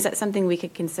 I mean, is that something we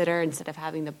could consider instead of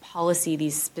having the policy,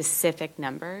 these specific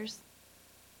numbers?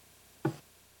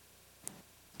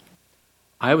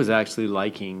 I was actually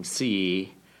liking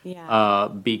C Yeah.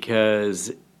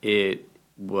 because it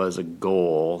was a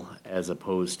goal as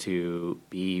opposed to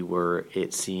B where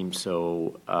it seemed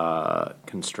so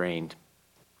constrained.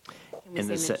 Can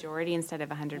we say majority instead of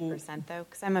 100% though?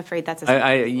 Because I'm afraid that's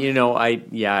I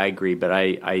agree, but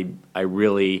I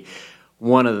really,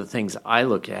 one of the things I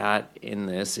look at in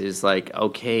this is like,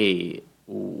 okay,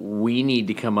 we need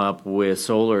to come up with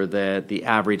solar that the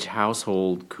average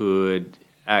household could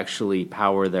actually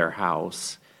power their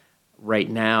house. Right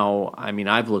now, I mean,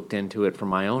 I've looked into it for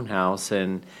my own house,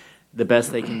 and the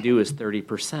best they can do is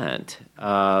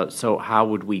 30%. So how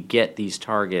would we get these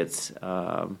targets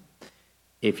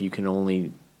if you can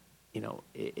only, you know,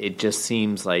 it just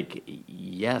seems like,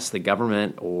 yes, the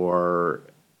government or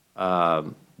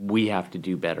we have to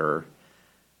do better.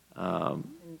 To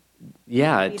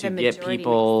get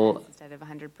people. Instead of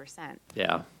 100%.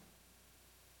 Yeah.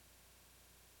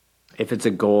 If it's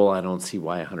a goal, I don't see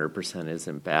why 100%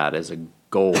 isn't bad as a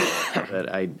goal,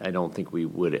 but I don't think we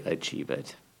would achieve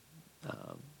it.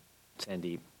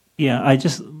 Sandeep? Yeah,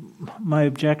 my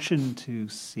objection to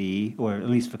C, or at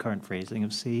least the current phrasing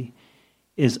of C,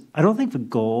 is I don't think the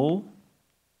goal,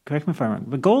 correct me if I'm wrong,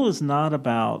 the goal is not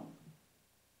about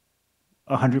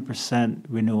 100%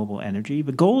 renewable energy.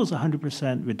 The goal is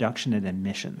 100% reduction in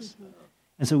emissions. Mm-hmm.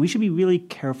 And so we should be really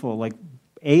careful. Like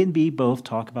A and B both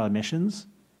talk about emissions.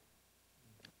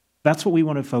 That's what we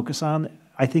want to focus on.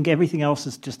 I think everything else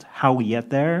is just how we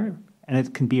get there, and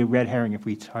it can be a red herring if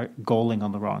we start goaling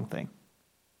on the wrong thing.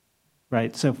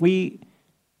 Right? So if we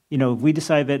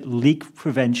decide that leak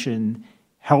prevention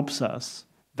helps us,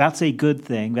 that's a good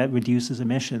thing. That reduces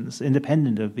emissions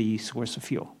independent of the source of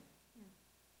fuel.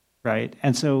 Right?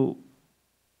 And so,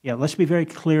 yeah, let's be very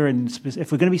clear. And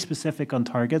if we're going to be specific on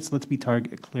targets, let's be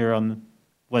clear on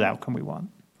what outcome we want.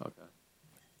 Okay.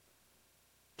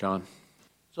 John?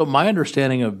 So my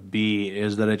understanding of B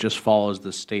is that it just follows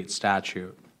the state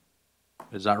statute.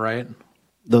 Is that right?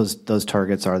 Those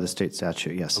targets are the state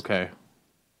statute, yes. Okay.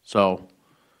 So,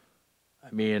 I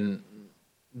mean,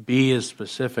 B is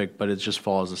specific, but it just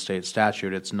follows the state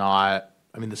statute. It's not,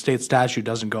 I mean, the state statute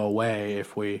doesn't go away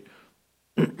if we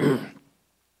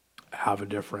have a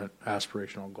different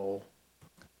aspirational goal.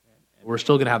 We're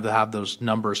still going to have those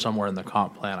numbers somewhere in the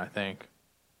comp plan, I think.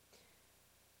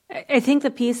 I think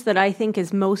the piece that I think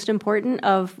is most important,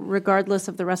 of regardless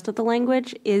of the rest of the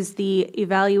language, is the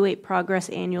evaluate progress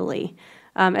annually.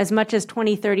 As much as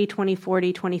 2030,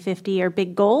 2040, 2050 are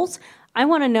big goals, I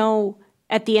want to know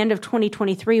at the end of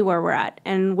 2023 where we're at,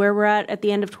 and where we're at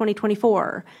the end of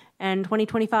 2024 and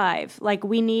 2025. Like,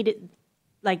 we need,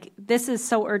 like, this is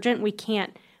so urgent, we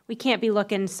can't be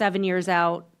looking 7 years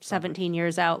out, 17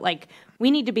 years out. Like, we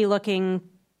need to be looking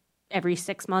every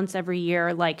 6 months, every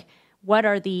year. Like, what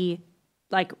are the,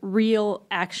 like, real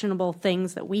actionable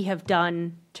things that we have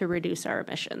done to reduce our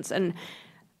emissions? And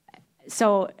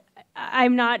so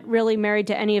I'm not really married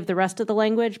to any of the rest of the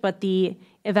language, but the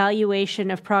evaluation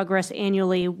of progress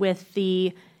annually with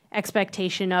the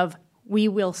expectation of we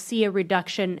will see a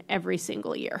reduction every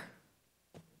single year.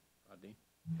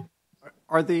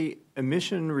 Are the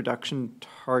emission reduction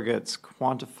targets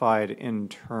quantified in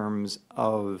terms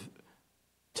of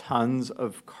tons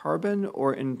of carbon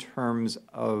or in terms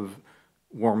of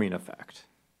warming effect?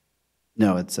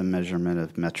 No, it's a measurement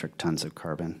of metric tons of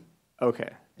carbon. Okay.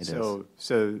 It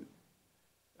So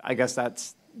I guess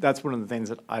that's one of the things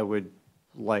that I would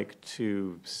like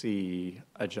to see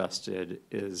adjusted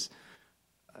is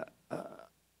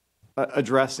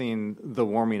addressing the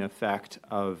warming effect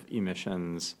of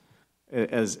emissions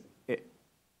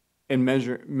in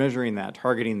measuring that,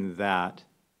 targeting that,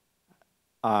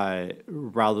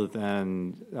 rather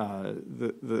than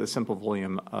the simple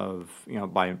volume of,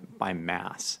 by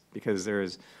mass, because there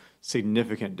is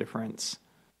significant difference,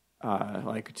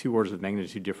 like 2 orders of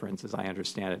magnitude difference, as I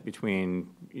understand it, between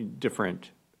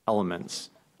different elements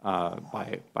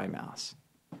by mass.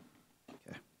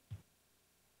 Okay.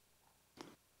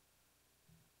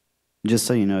 Just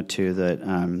so you know, too,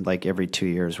 that like every 2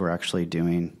 years, we're actually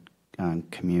doing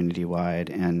community-wide,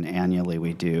 and annually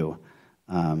we do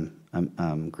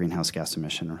greenhouse gas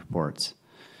emission reports.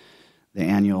 The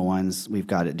annual ones, we've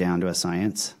got it down to a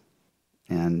science,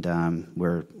 and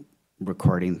we're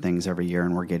recording things every year,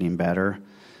 and we're getting better.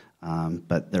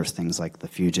 But there's things like the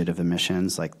fugitive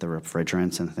emissions, like the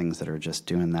refrigerants and things that are just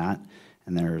doing that.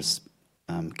 And there's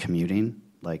commuting,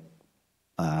 like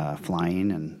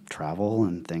flying and travel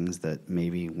and things that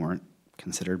maybe weren't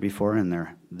considered before, and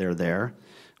they're there.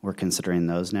 We're considering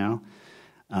those now.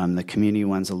 The community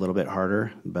one's a little bit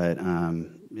harder, but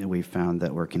we found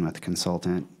that working with a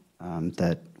consultant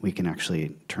that we can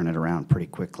actually turn it around pretty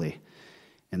quickly.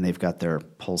 And they've got their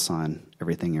pulse on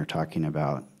everything you're talking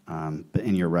about.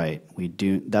 And you're right, we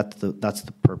do. That's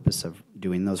the purpose of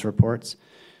doing those reports,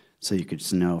 so you could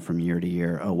just know from year to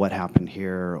year, oh, what happened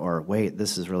here, or wait,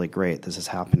 this is really great, this is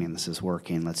happening, this is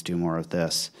working, let's do more of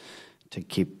this, to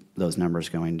keep those numbers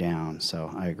going down.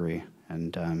 So I agree,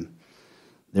 and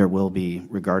there will be,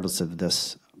 regardless of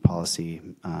this policy,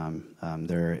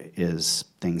 there is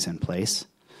things in place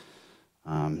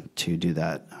to do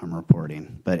that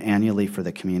reporting. But annually for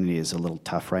the community is a little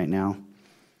tough right now.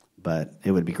 But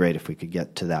it would be great if we could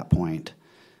get to that point.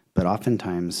 But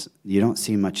oftentimes, you don't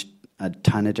see a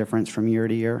ton of difference from year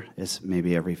to year. It's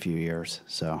maybe every few years.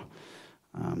 So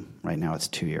right now it's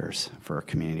 2 years for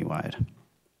community-wide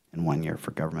and 1 year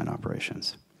for government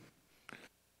operations.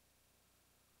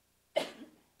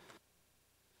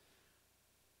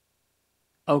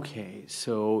 Okay,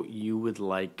 so you would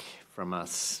like from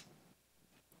us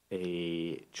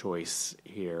a choice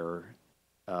here.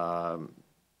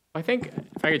 I think,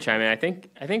 if I could chime in, I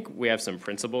think we have some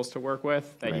principles to work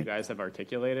with that you guys have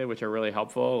articulated, which are really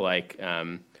helpful. Like,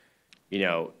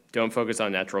 don't focus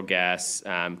on natural gas,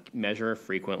 measure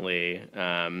frequently,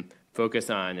 focus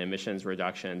on emissions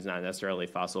reductions, not necessarily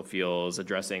fossil fuels,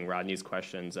 addressing Rodney's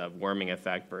questions of warming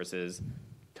effect versus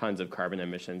tons of carbon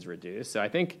emissions reduced. So I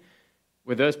think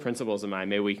with those principles in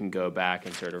mind, maybe we can go back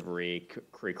and sort of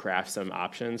recraft some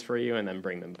options for you and then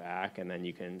bring them back, and then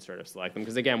you can sort of select them.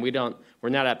 Because again, we're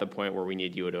not at the point where we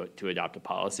need you to adopt a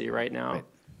policy right now.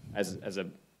 Right.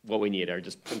 What we need are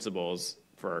just principles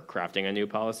for crafting a new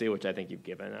policy, which I think you've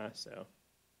given us. So,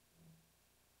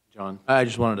 John? I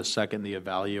just wanted to second the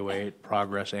evaluate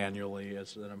progress annually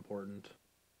as an important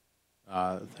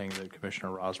thing that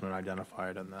Commissioner Rosman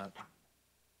identified in that.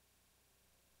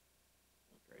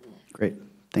 Great,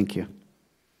 thank you.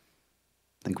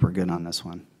 I think we're good on this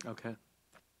one. Okay.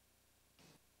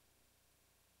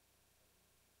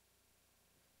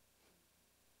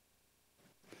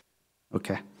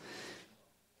 Okay.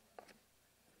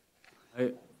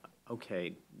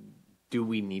 Okay, do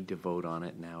we need to vote on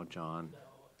it now, John?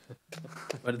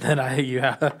 But then I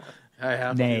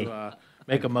have Nay. to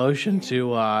make a motion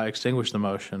to extinguish the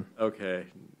motion. Okay.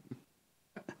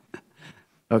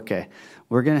 Okay,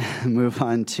 we're going to move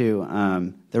on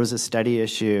to, there was a study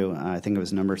issue, I think it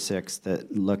was number 6,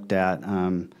 that looked at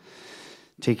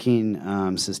taking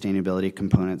sustainability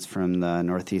components from the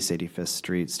Northeast 85th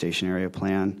Street Station Area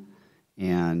Plan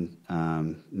and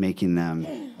making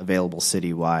them available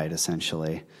citywide,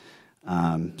 essentially.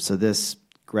 So this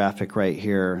graphic right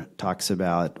here talks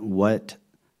about what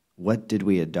did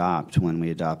we adopt when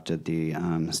we adopted the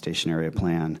station area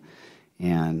plan,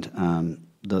 and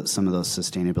some of those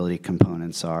sustainability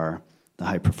components are the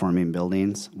high-performing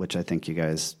buildings, which I think you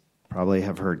guys probably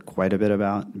have heard quite a bit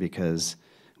about because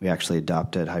we actually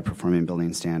adopted high-performing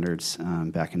building standards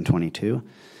back in '22.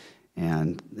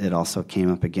 And it also came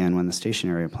up again when the station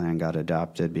area plan got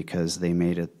adopted because they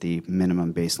made it the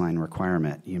minimum baseline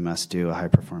requirement. You must do a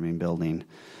high-performing building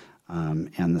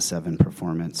and the 7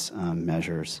 performance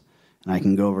measures. And I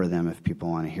can go over them if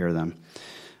people want to hear them.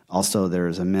 Also,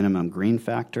 there's a minimum green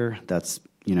factor. That's,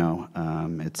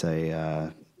 it's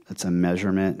a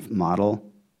measurement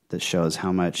model that shows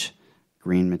how much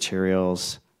green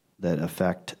materials that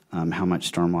affect how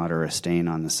much stormwater is staying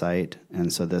on the site.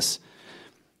 And so this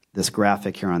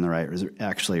graphic here on the right is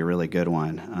actually a really good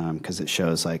one because it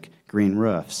shows like green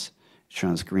roofs, it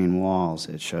shows green walls,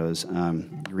 it shows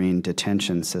green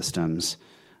detention systems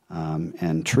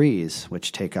and trees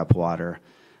which take up water.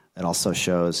 It also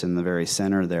shows in the very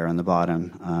center there on the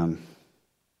bottom,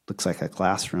 looks like a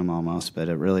classroom almost, but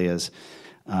it really is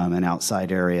an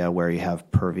outside area where you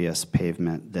have pervious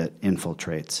pavement that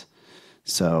infiltrates.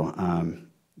 So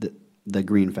the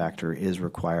green factor is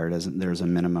required, as there's a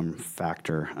minimum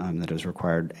factor that is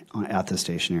required at the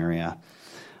station area.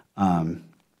 And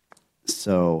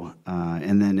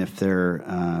then if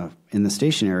they're in the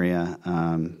station area,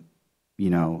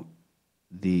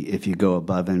 if you go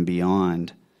above and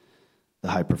beyond the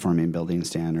high-performing building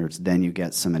standards, then you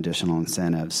get some additional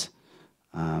incentives.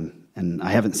 And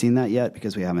I haven't seen that yet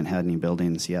because we haven't had any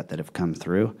buildings yet that have come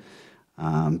through.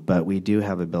 But we do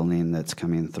have a building that's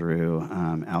coming through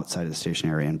outside of the station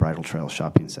area in Bridle Trail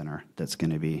Shopping Center that's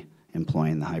going to be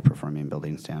employing the high-performing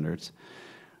building standards.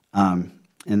 And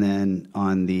then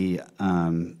on the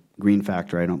green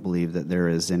factor, I don't believe that there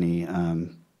is any,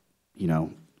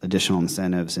 additional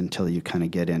incentives until you kind of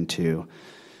get into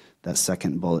that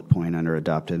second bullet point under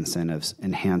adopted incentives,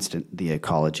 enhanced the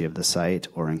ecology of the site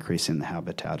or increasing the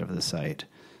habitat of the site.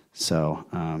 So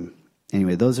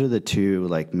anyway, those are the two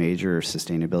major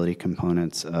sustainability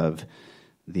components of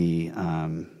the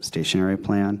stationary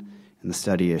plan. And the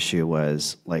study issue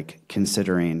was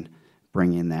considering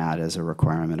bringing that as a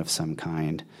requirement of some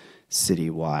kind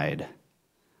citywide.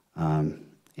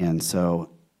 And so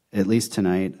at least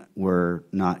tonight, we're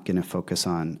not going to focus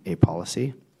on a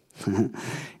policy. And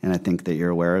I think that you're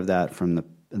aware of that from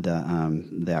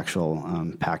the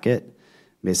actual packet.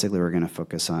 Basically, we're going to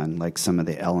focus on some of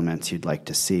the elements you'd like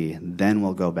to see. Then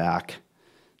we'll go back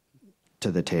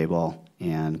to the table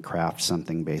and craft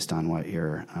something based on what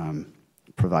you're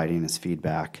providing as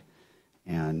feedback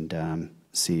and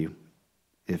see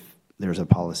if there's a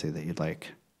policy that you'd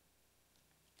like.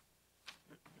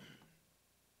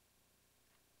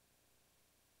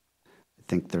 I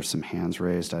think there's some hands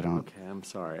raised. I don't. Okay, I'm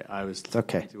sorry. I was. It's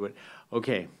okay.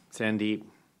 Okay, Sandeep.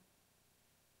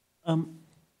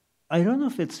 I don't know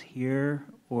if it's here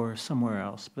or somewhere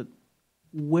else, but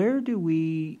where do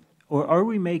we, or are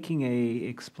we making a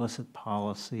explicit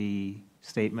policy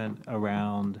statement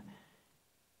around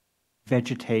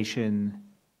vegetation,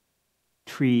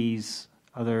 trees,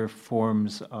 other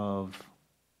forms of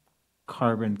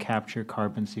carbon capture,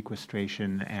 carbon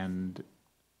sequestration, and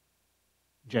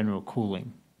general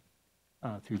cooling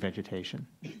through vegetation?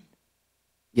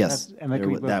 Yes, And that could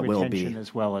be both that will retention be.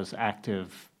 as well as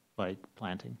active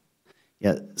planting.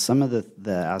 Yeah, some of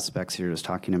the aspects you're just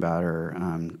talking about are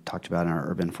talked about in our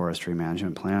urban forestry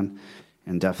management plan,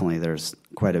 and definitely there's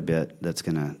quite a bit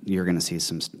you're gonna see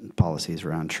some policies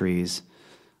around trees,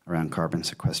 around carbon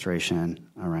sequestration,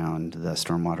 around the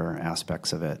stormwater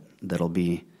aspects of it that'll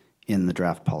be in the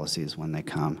draft policies when they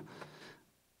come.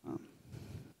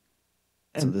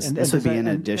 So this would be in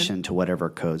addition to whatever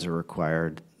codes are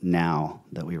required now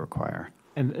that we require.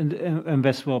 And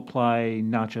this will apply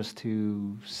not just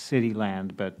to city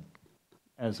land, but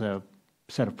as a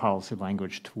set of policy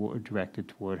language directed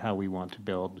toward how we want to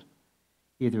build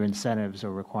either incentives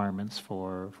or requirements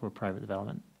for private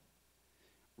development.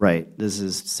 Right. This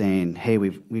is saying, hey,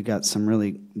 we've got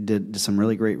did some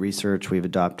really great research. We've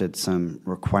adopted some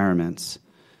requirements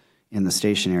in the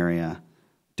station area.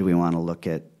 Do we want to look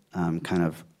at kind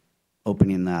of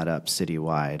opening that up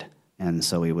citywide? And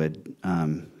so we would.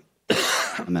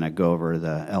 I'm going to go over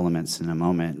the elements in a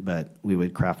moment, but we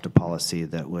would craft a policy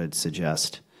that would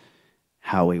suggest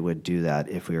how we would do that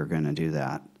if we were going to do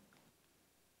that,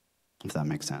 if that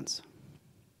makes sense.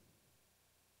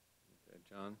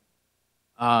 John?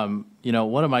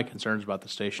 One of my concerns about the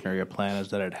station area plan is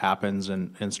that it happens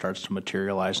and starts to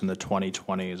materialize in the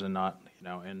 2020s and not,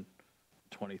 in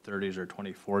 2030s or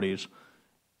 2040s.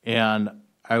 And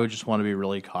I would just want to be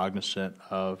really cognizant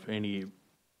of any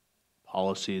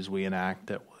policies we enact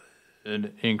that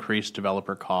would increase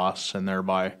developer costs and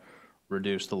thereby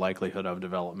reduce the likelihood of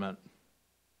development.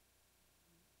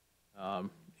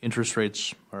 Interest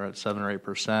rates are at 7 or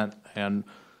 8%, and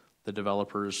the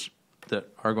developers that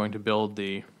are going to build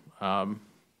the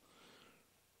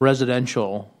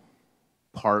residential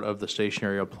part of the station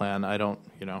area plan,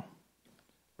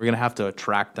 we're going to have to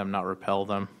attract them, not repel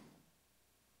them.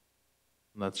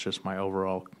 And that's just my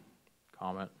overall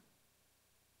comment.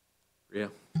 Yeah.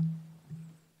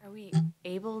 Are we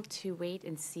able to wait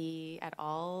and see at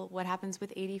all what happens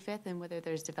with 85th and whether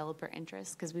there's developer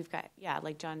interest? Because we've got,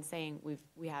 like John's saying,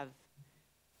 we have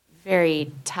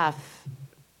very tough,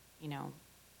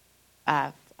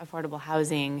 affordable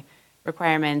housing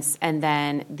requirements, and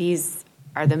then these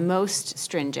are the most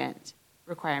stringent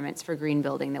requirements for green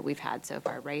building that we've had so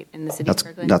far, right, in the city of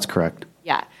Kirkland? That's correct.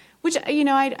 Yeah, which,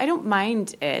 I don't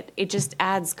mind it. It just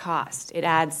adds cost. It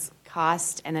adds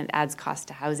cost, and it adds cost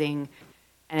to housing.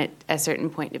 And at a certain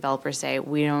point, developers say,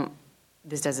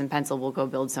 this doesn't pencil, we'll go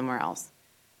build somewhere else.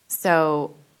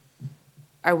 So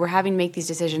we're having to make these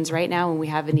decisions right now when we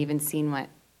haven't even seen what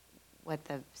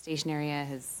the station area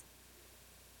has,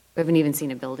 we haven't even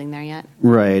seen a building there yet.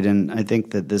 Right, and I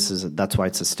think that that's why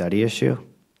it's a study issue.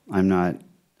 I'm not,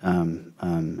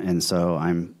 and so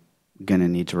I'm going to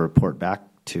need to report back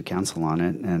to council on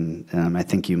it, and I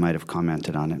think you might have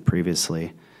commented on it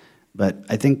previously. But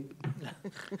I think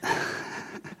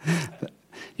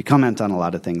you comment on a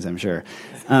lot of things, I'm sure.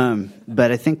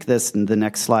 But I think the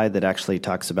next slide that actually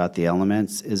talks about the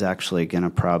elements is actually going to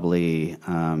probably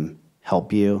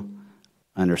help you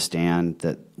understand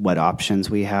that what options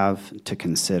we have to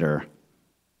consider.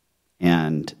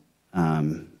 And,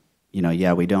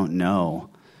 we don't know.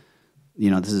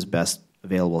 This is best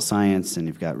available science, and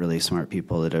you've got really smart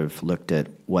people that have looked at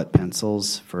what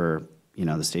pencils for,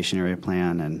 the station area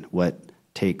plan and what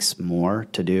takes more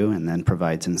to do and then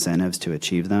provides incentives to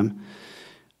achieve them.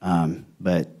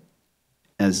 But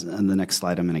as the next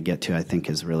slide I'm going to get to, I think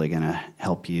is really going to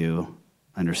help you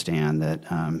understand that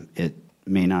it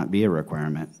may not be a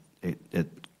requirement. It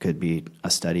could be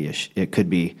a study issue. It could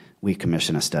be we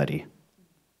commission a study,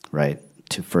 right,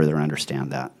 to further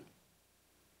understand that.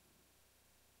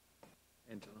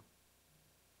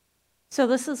 So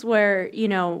this is where,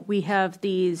 we have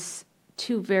these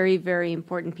two very, very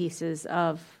important pieces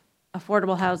of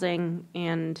affordable housing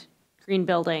and green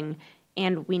building,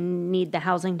 and we need the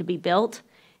housing to be built.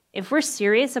 If we're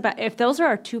serious if those are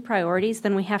our two priorities,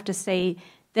 then we have to say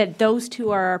that those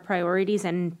two are our priorities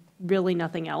and really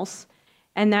nothing else.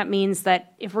 And that means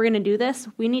that if we're going to do this,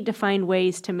 we need to find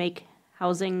ways to make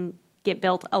housing get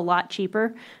built a lot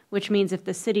cheaper, which means if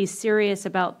the city's serious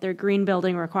about their green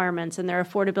building requirements and their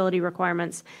affordability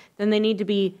requirements, then they need to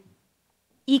be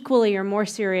equally or more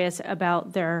serious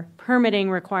about their permitting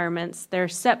requirements, their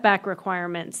setback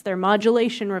requirements, their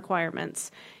modulation requirements.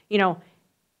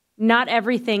 Not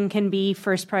everything can be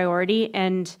first priority,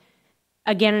 and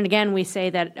again, we say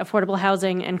that affordable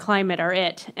housing and climate are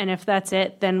it, and if that's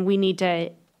it, then we need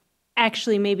to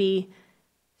actually maybe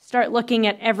start looking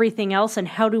at everything else and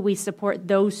how do we support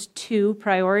those two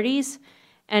priorities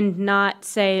and not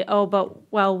say,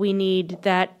 we need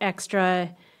that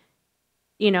extra,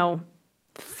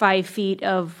 5 feet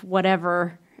of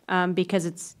whatever, because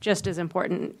it's just as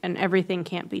important and everything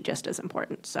can't be just as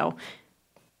important. So,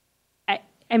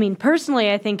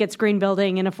 personally, I think it's green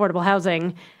building and affordable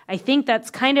housing. I think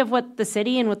that's kind of what the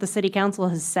city and what the city council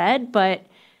has said, but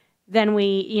then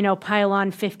we, pile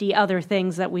on 50 other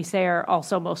things that we say are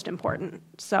also most important.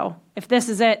 So if this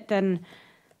is it, then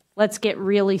let's get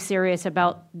really serious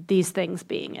about these things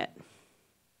being it.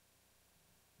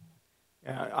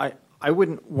 Yeah, I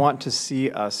wouldn't want to see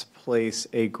us place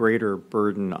a greater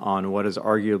burden on what is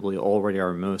arguably already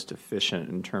our most efficient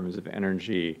in terms of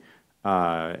energy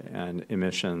and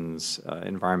emissions,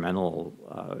 environmental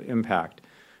impact.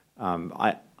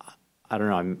 I don't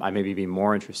know, I maybe be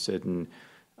more interested in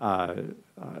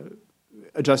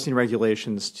adjusting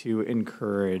regulations to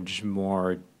encourage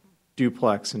more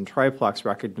duplex and triplex,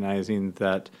 recognizing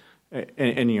that,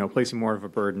 and placing more of a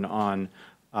burden on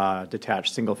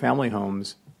detached single-family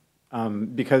homes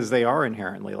because they are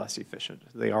inherently less efficient.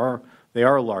 They are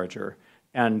larger,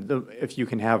 and if you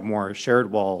can have more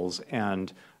shared walls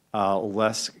and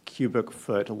less cubic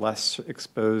foot, less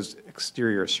exposed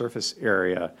exterior surface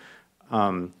area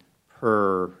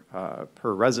per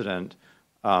resident,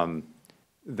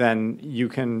 then you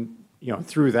can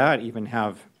through that even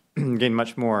have gain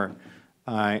much more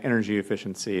energy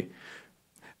efficiency.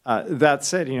 That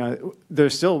said,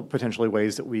 there's still potentially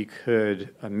ways that we could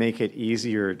make it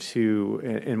easier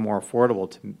and more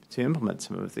affordable to implement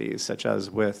some of these, such as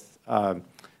with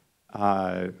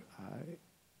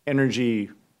energy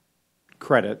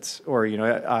credits, or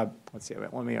let's see.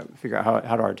 Let me figure out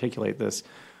how to articulate this.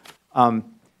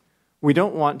 We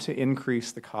don't want to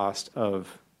increase the cost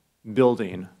of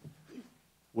building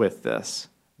with this,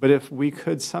 but if we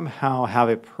could somehow have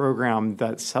a program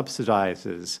that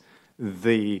subsidizes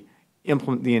the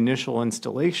initial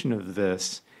installation of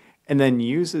this, and then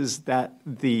uses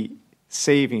the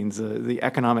savings, the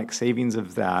economic savings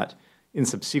of that in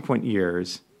subsequent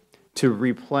years to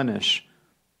replenish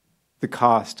the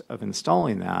cost of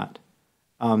installing that,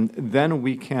 then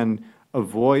we can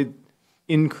avoid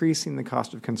increasing the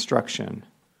cost of construction,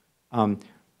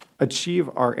 achieve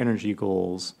our energy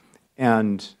goals,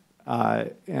 and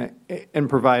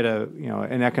provide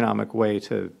an economic way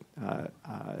to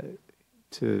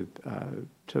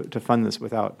fund this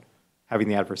without having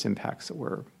the adverse impacts that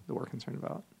we're concerned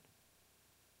about.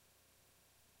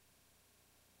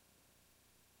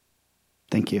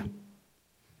 Thank you.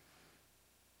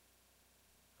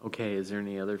 Okay, is there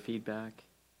any other feedback?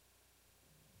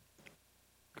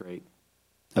 Great.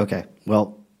 Okay,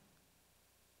 well,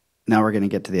 now we're going to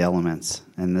get to the elements.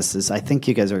 And I think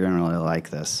you guys are going to really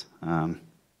like this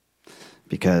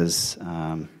because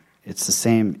it's the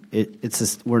same.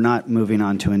 We're not moving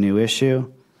on to a new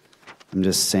issue. I'm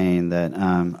just saying that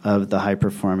of the high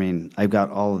performing, I've got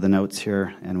all of the notes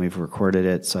here and we've recorded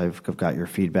it, so I've got your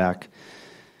feedback.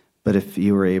 But if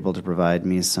you were able to provide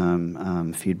me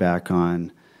some feedback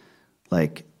on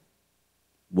like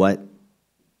what,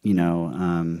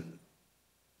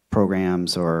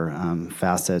 programs or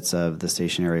facets of the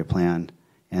station area plan,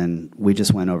 and we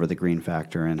just went over the green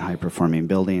factor and high performing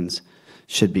buildings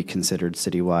should be considered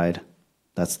citywide.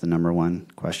 That's the number one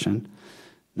question.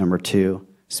 Number two,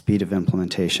 speed of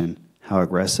implementation. How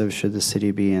aggressive should the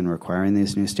city be in requiring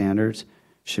these new standards?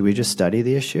 Should we just study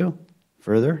the issue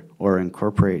further or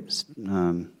incorporate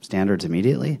standards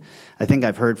immediately? I think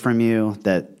I've heard from you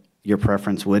that your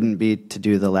preference wouldn't be to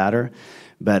do the latter,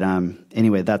 but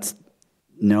anyway, that's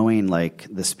knowing like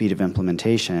the speed of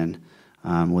implementation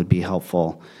would be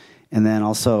helpful. And then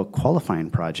also qualifying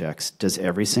projects. Does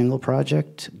every single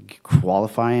project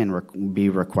qualify and be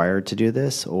required to do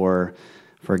this? Or,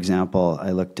 for example,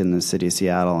 I looked in the city of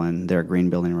Seattle and their green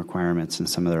building requirements and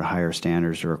some of their higher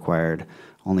standards are required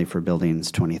only for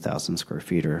buildings 20,000 square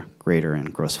feet or greater in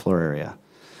gross floor area.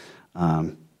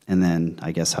 And then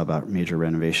I guess how about major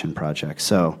renovation projects?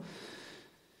 So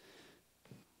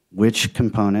which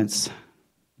components,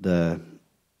 the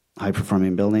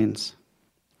high-performing buildings,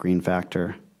 green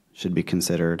factor, should be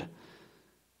considered,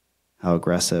 how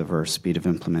aggressive or speed of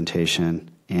implementation,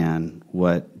 and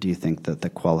what do you think that the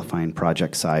qualifying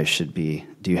project size should be?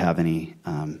 Do you have any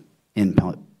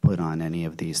input on any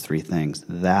of these three things?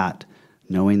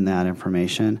 Knowing that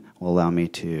information will allow me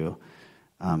to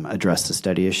address the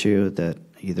study issue that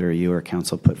either you or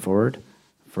council put forward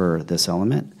for this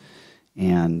element,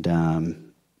 and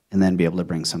then be able to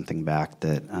bring something back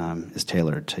that is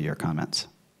tailored to your comments.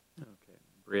 Okay.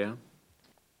 Bria?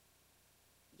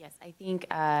 Yes, I think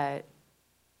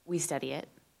we study it.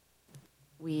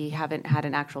 We haven't had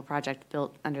an actual project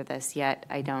built under this yet.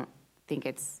 I don't think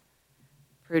it's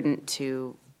prudent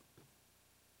to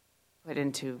put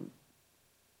into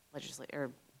legislate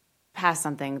or pass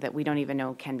something that we don't even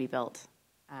know can be built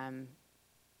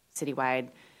citywide.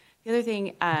 The other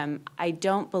thing, I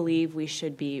don't believe we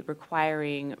should be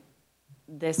requiring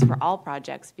this for all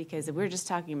projects, because if we're just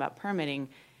talking about permitting,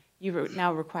 you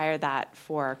now require that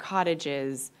for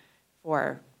cottages,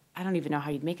 for, I don't even know how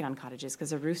you'd make it on cottages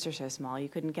because the roofs are so small, you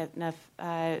couldn't get enough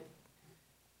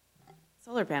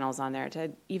solar panels on there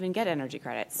to even get energy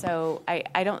credits. So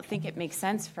I don't think it makes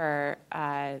sense for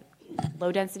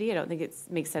low density. I don't think it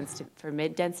makes sense for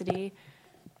mid density.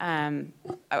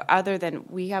 Other than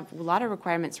we have a lot of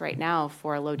requirements right now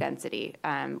for low density.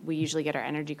 We usually get our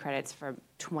energy credits for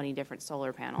 20 different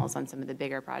solar panels on some of the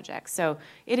bigger projects. So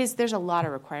there's a lot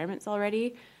of requirements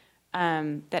already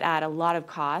that add a lot of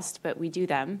cost, but we do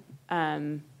them.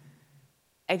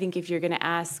 I think if you're going to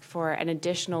ask for an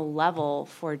additional level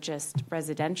for just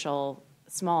residential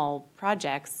small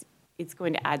projects, it's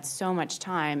going to add so much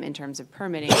time in terms of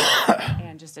permitting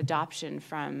and just adoption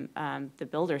from the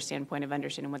builder standpoint of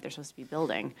understanding what they're supposed to be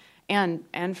building, and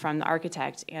from the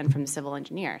architect and from the civil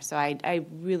engineer. So I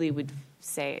really would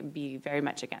say be very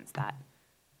much against that.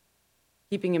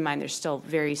 Keeping in mind there's still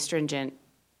very stringent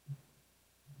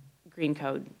green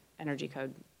code, energy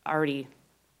code already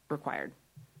required.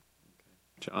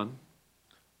 John?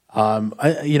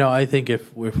 I think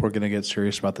if we're going to get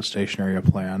serious about the station area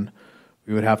plan,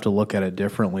 we would have to look at it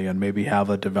differently and maybe have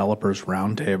a developers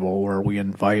roundtable where we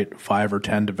invite 5 or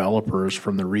 10 developers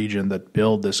from the region that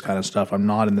build this kind of stuff. I'm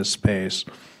not in this space,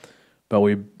 but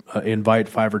we invite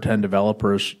 5 or 10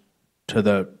 developers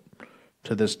to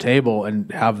this table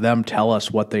and have them tell us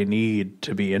what they need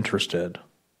to be interested,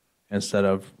 instead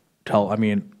of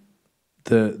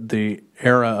the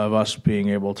era of us being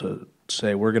able to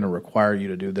say we're going to require you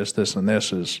to do this, this, and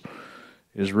this is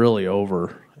really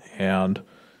over. And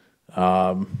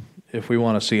if we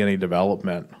want to see any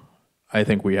development, I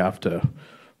think we have to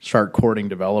start courting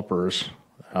developers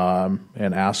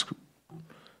and ask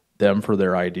them for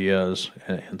their ideas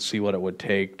and see what it would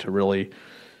take to really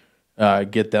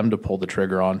get them to pull the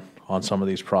trigger on some of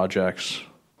these projects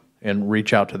and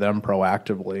reach out to them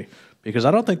proactively, because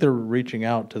I don't think they're reaching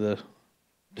out to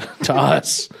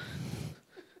us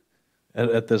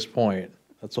at this point.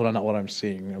 That's what I'm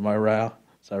seeing. Am I right?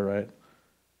 Is that right?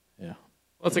 Yeah.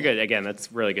 Well,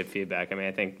 that's really good feedback. I mean,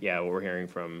 I think, what we're hearing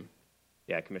from,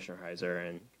 Commissioner Heiser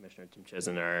and Commissioner Tim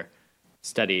Chizen are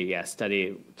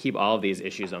study, keep all of these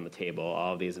issues on the table,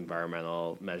 all of these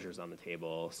environmental measures on the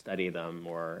table, study them,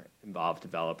 more involved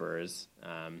developers.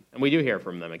 And we do hear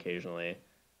from them occasionally.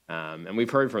 And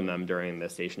we've heard from them during the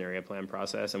station area plan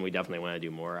process, and we definitely want to do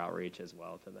more outreach as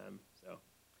well to them. So,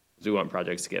 because we want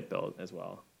projects to get built as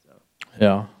well. So.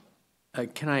 Yeah.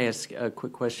 Can I ask a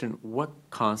quick question? What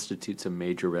constitutes a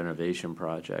major renovation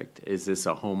project? Is this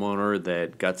a homeowner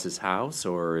that guts his house,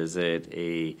 or is it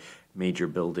a major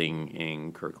building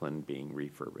in Kirkland being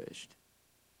refurbished?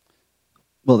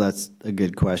 Well, that's a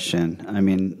good question. I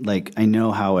mean, I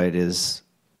know how it is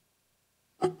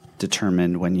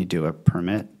determined when you do a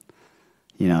permit.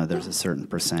 There's a certain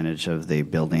percentage of the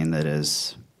building that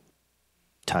is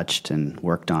touched and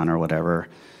worked on or whatever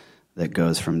that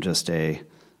goes from just a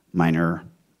minor,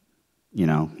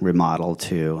 remodel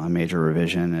to a major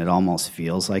revision. It almost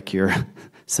feels like you're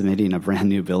submitting a brand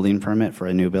new building permit for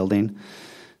a new building.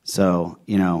 So,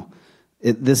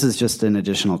 this is just an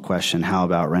additional question. How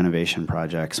about renovation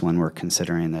projects when we're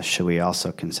considering this? Should we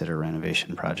also consider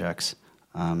renovation projects?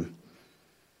 And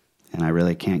I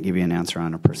really can't give you an answer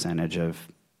on a percentage of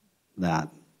that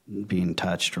being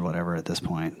touched or whatever at this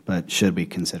point, but should we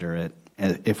consider it?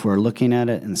 If we're looking at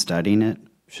it and studying it,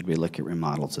 should we look at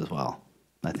remodels as well?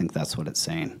 I think that's what it's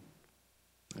saying.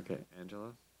 Okay,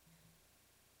 Angela?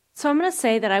 So I'm going to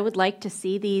say that I would like to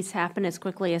see these happen as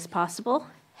quickly as possible.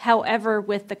 However,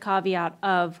 with the caveat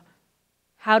of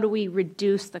how do we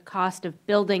reduce the cost of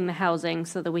building the housing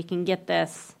so that we can get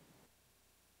this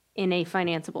in a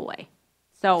financeable way.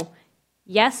 So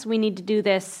yes, we need to do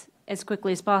this as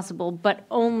quickly as possible, but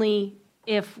only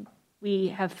if we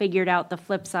have figured out the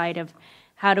flip side of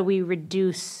how do we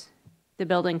reduce the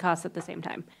building costs at the same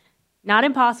time. Not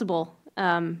impossible,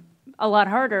 a lot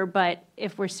harder, but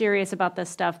if we're serious about this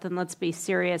stuff, then let's be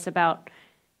serious about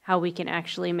how we can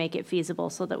actually make it feasible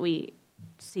so that we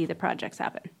see the projects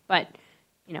happen. But,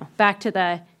 back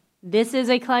to this is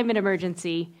a climate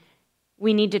emergency.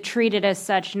 We need to treat it as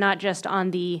such, not just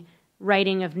on the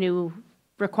writing of new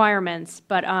requirements,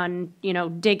 but on,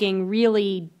 digging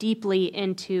really deeply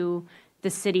into the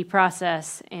city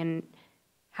process and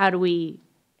how do we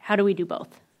do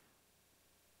both?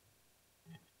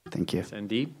 Thank you.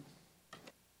 Sandeep?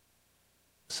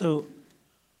 So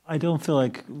I don't feel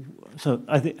like,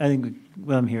 I think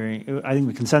what I'm hearing, I think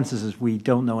the consensus is we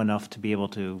don't know enough to be able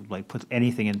to put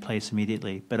anything in place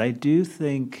immediately. But I do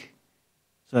think,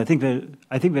 I think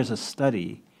there's a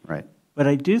study. Right. But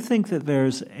I do think that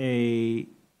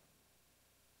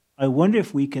I wonder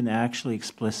if we can actually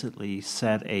explicitly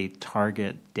set a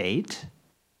target date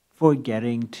for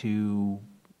getting to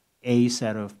a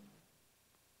set of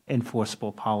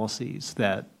enforceable policies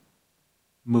that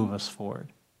move us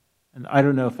forward. And I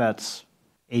don't know if that's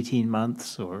 18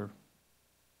 months or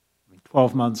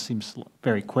 12 months seems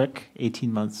very quick.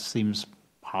 18 months seems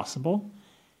possible.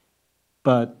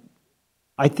 But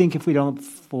I think if we don't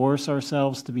force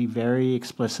ourselves to be very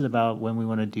explicit about when we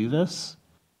want to do this,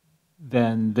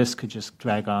 then this could just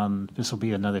drag on. This will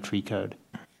be another tree code.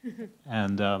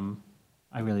 And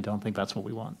I really don't think that's what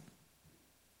we want.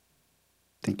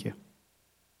 Thank you.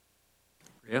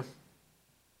 Yeah.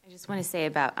 I just want to say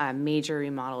about major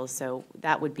remodels, so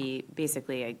that would be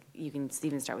basically, you can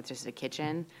even start with just a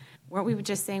kitchen. Weren't we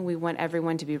just saying we want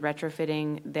everyone to be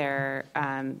retrofitting their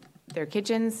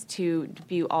kitchens to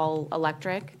be all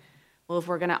electric? Well, if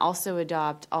we're going to also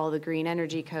adopt all the green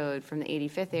energy code from the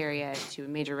 85th area to a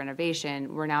major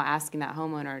renovation, we're now asking that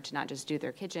homeowner to not just do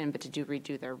their kitchen, but to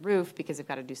redo their roof because they've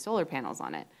got to do solar panels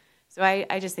on it. So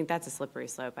I just think that's a slippery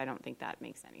slope. I don't think that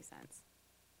makes any sense.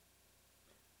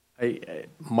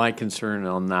 My concern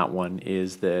on that one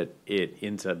is that it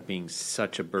ends up being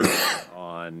such a burden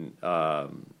on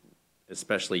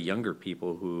especially younger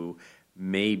people who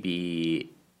may be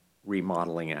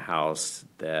remodeling a house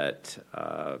that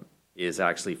is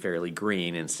actually fairly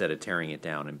green instead of tearing it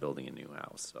down and building a new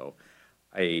house. So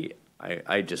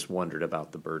I just wondered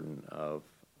about the burden of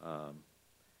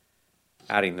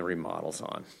adding the remodels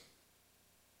on.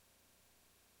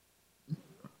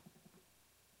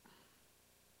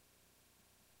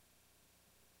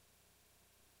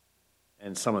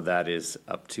 And some of that is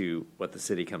up to what the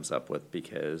city comes up with,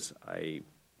 because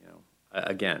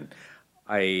again,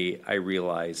 I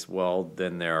realize, well,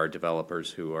 then there are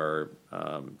developers who are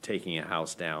taking a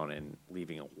house down and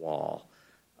leaving a wall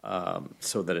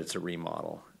so that it's a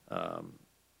remodel.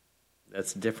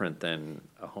 That's different than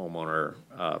a homeowner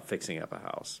fixing up a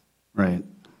house. Right.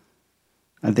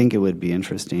 I think it would be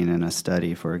interesting in a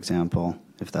study, for example,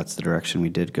 if that's the direction we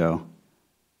did go,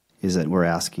 is that we're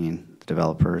asking the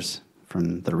developers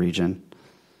from the region,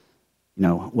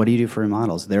 what do you do for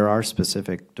remodels? There are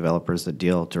specific developers that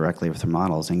deal directly with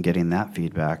remodels, and getting that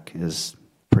feedback is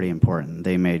pretty important.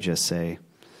 They may just say,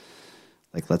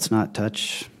 like, let's not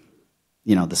touch,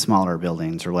 the smaller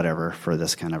buildings or whatever for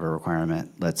this kind of a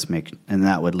requirement. And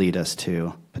that would lead us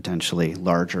to potentially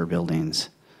larger buildings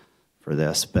for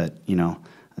this. But, I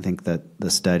think that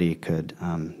the study could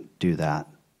do that,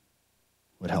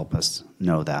 would help us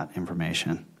know that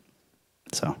information.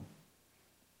 So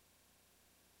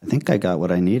I think I got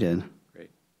what I needed. Great.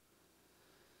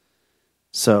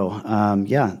 So,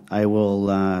 I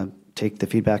will take the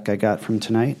feedback I got from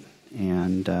tonight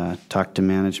and talk to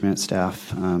management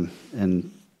staff,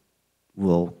 and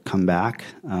we'll come back.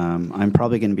 I'm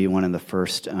probably going to be one of the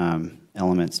first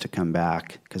elements to come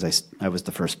back, because I was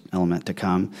the first element to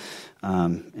come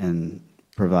and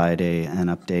provide an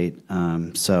update.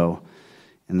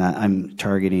 And that I'm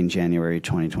targeting January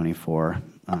 2024.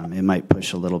 It might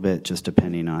push a little bit, just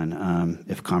depending on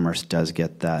if Commerce does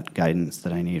get that guidance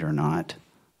that I need or not.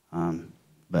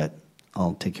 But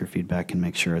I'll take your feedback and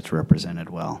make sure it's represented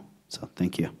well. So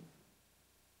thank you.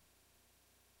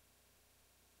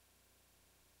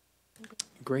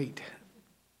 Great.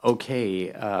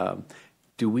 Okay.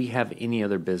 Do we have any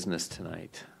other business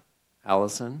tonight?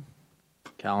 Allison?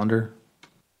 Calendar?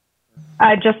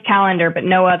 Just calendar, but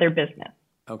no other business.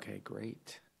 Okay,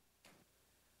 great.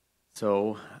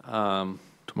 So,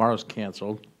 Tomorrow's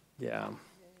canceled. yeah.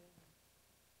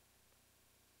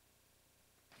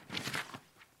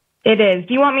 It is.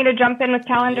 Do you want me to jump in with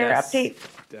calendar Yes, updates?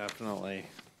 definitely.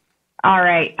 All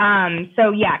right.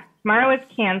 So tomorrow is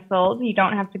canceled. You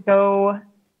don't have to go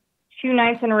 2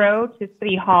 nights in a row to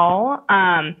City Hall.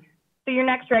 So your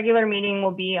next regular meeting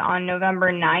will be on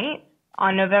November 9th.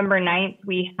 On November 9th,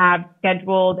 we have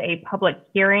scheduled a public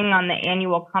hearing on the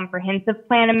annual comprehensive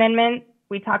plan amendments.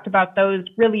 We talked about those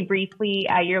really briefly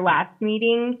at your last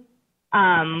meeting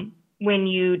when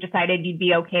you decided you'd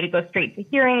be okay to go straight to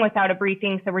hearing without a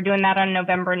briefing. So we're doing that on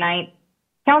November 9th.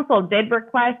 Council did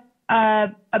request a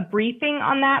briefing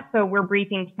on that, so we're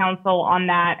briefing council on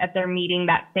that at their meeting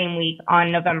that same week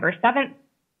on November 7th.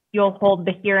 You'll hold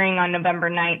the hearing on November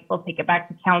 9th. We'll take it back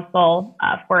to council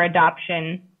for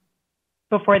adoption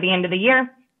before the end of the year.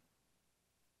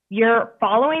 Your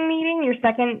following meeting, your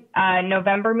second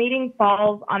November meeting,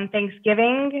 falls on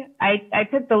Thanksgiving. I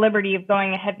took the liberty of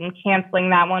going ahead and canceling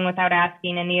that one without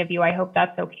asking any of you. I hope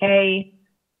that's okay.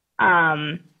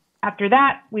 After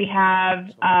that, we have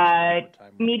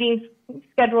meetings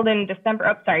scheduled in December.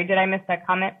 Oh, sorry, did I miss that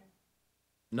comment?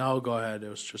 No, go ahead. It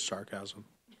was just sarcasm.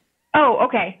 Oh,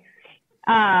 okay.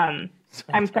 I'm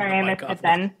sorry, I missed it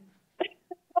then.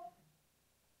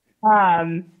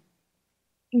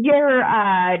 Your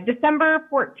December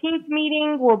 14th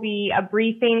meeting will be a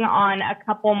briefing on a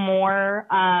couple more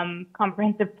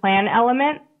comprehensive plan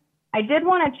elements. I did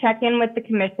want to check in with the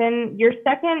commission. Your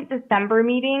second December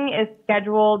meeting is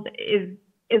scheduled is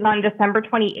on December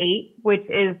 28th, which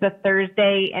is the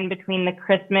Thursday in between the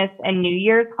Christmas and New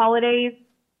Year's holidays.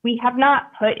 We have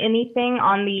not put anything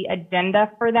on the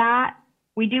agenda for that.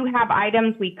 We do have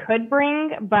items we could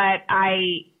bring, but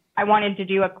I wanted to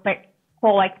do a quick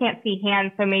poll. I can't see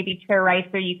hands, so maybe Chair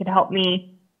Ricer, you could help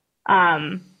me by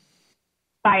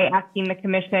asking the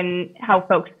commission how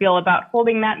folks feel about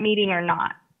holding that meeting or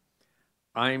not.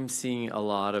 I'm seeing a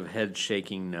lot of head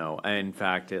shaking no. In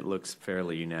fact, it looks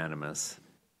fairly unanimous.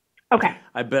 Okay.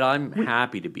 But I'm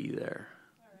happy to be there.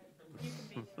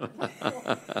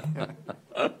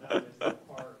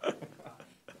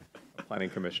 Planning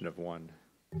Commission of one.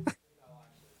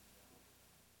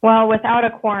 Well, without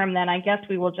a quorum, then I guess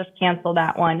we will just cancel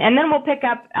that one. And then we'll pick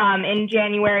up in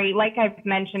January. Like I've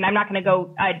mentioned, I'm not going to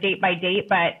go date by date,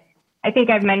 but I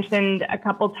think I've mentioned a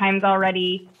couple times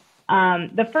already.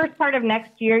 The first part of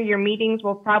next year, your meetings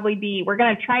will probably be, we're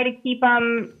going to try to keep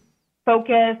them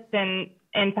focused and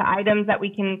to items that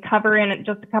we can cover in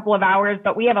just a couple of hours,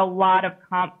 but we have a lot of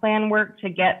comp plan work to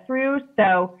get through.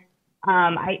 So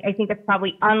I think it's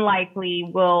probably unlikely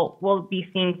we'll be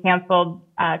seeing canceled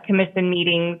commission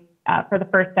meetings for the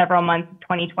first several months of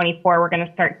 2024. We're going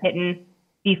to start hitting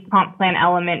these comp plan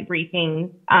element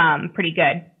briefings pretty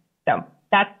good. So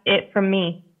that's it from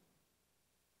me.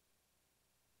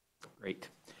 Great.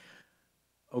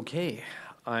 Okay,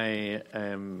 I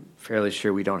am fairly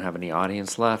sure we don't have any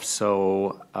audience left,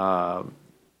 so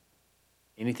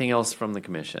anything else from the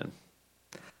commission?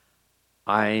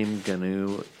 I'm going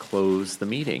to close the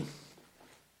meeting.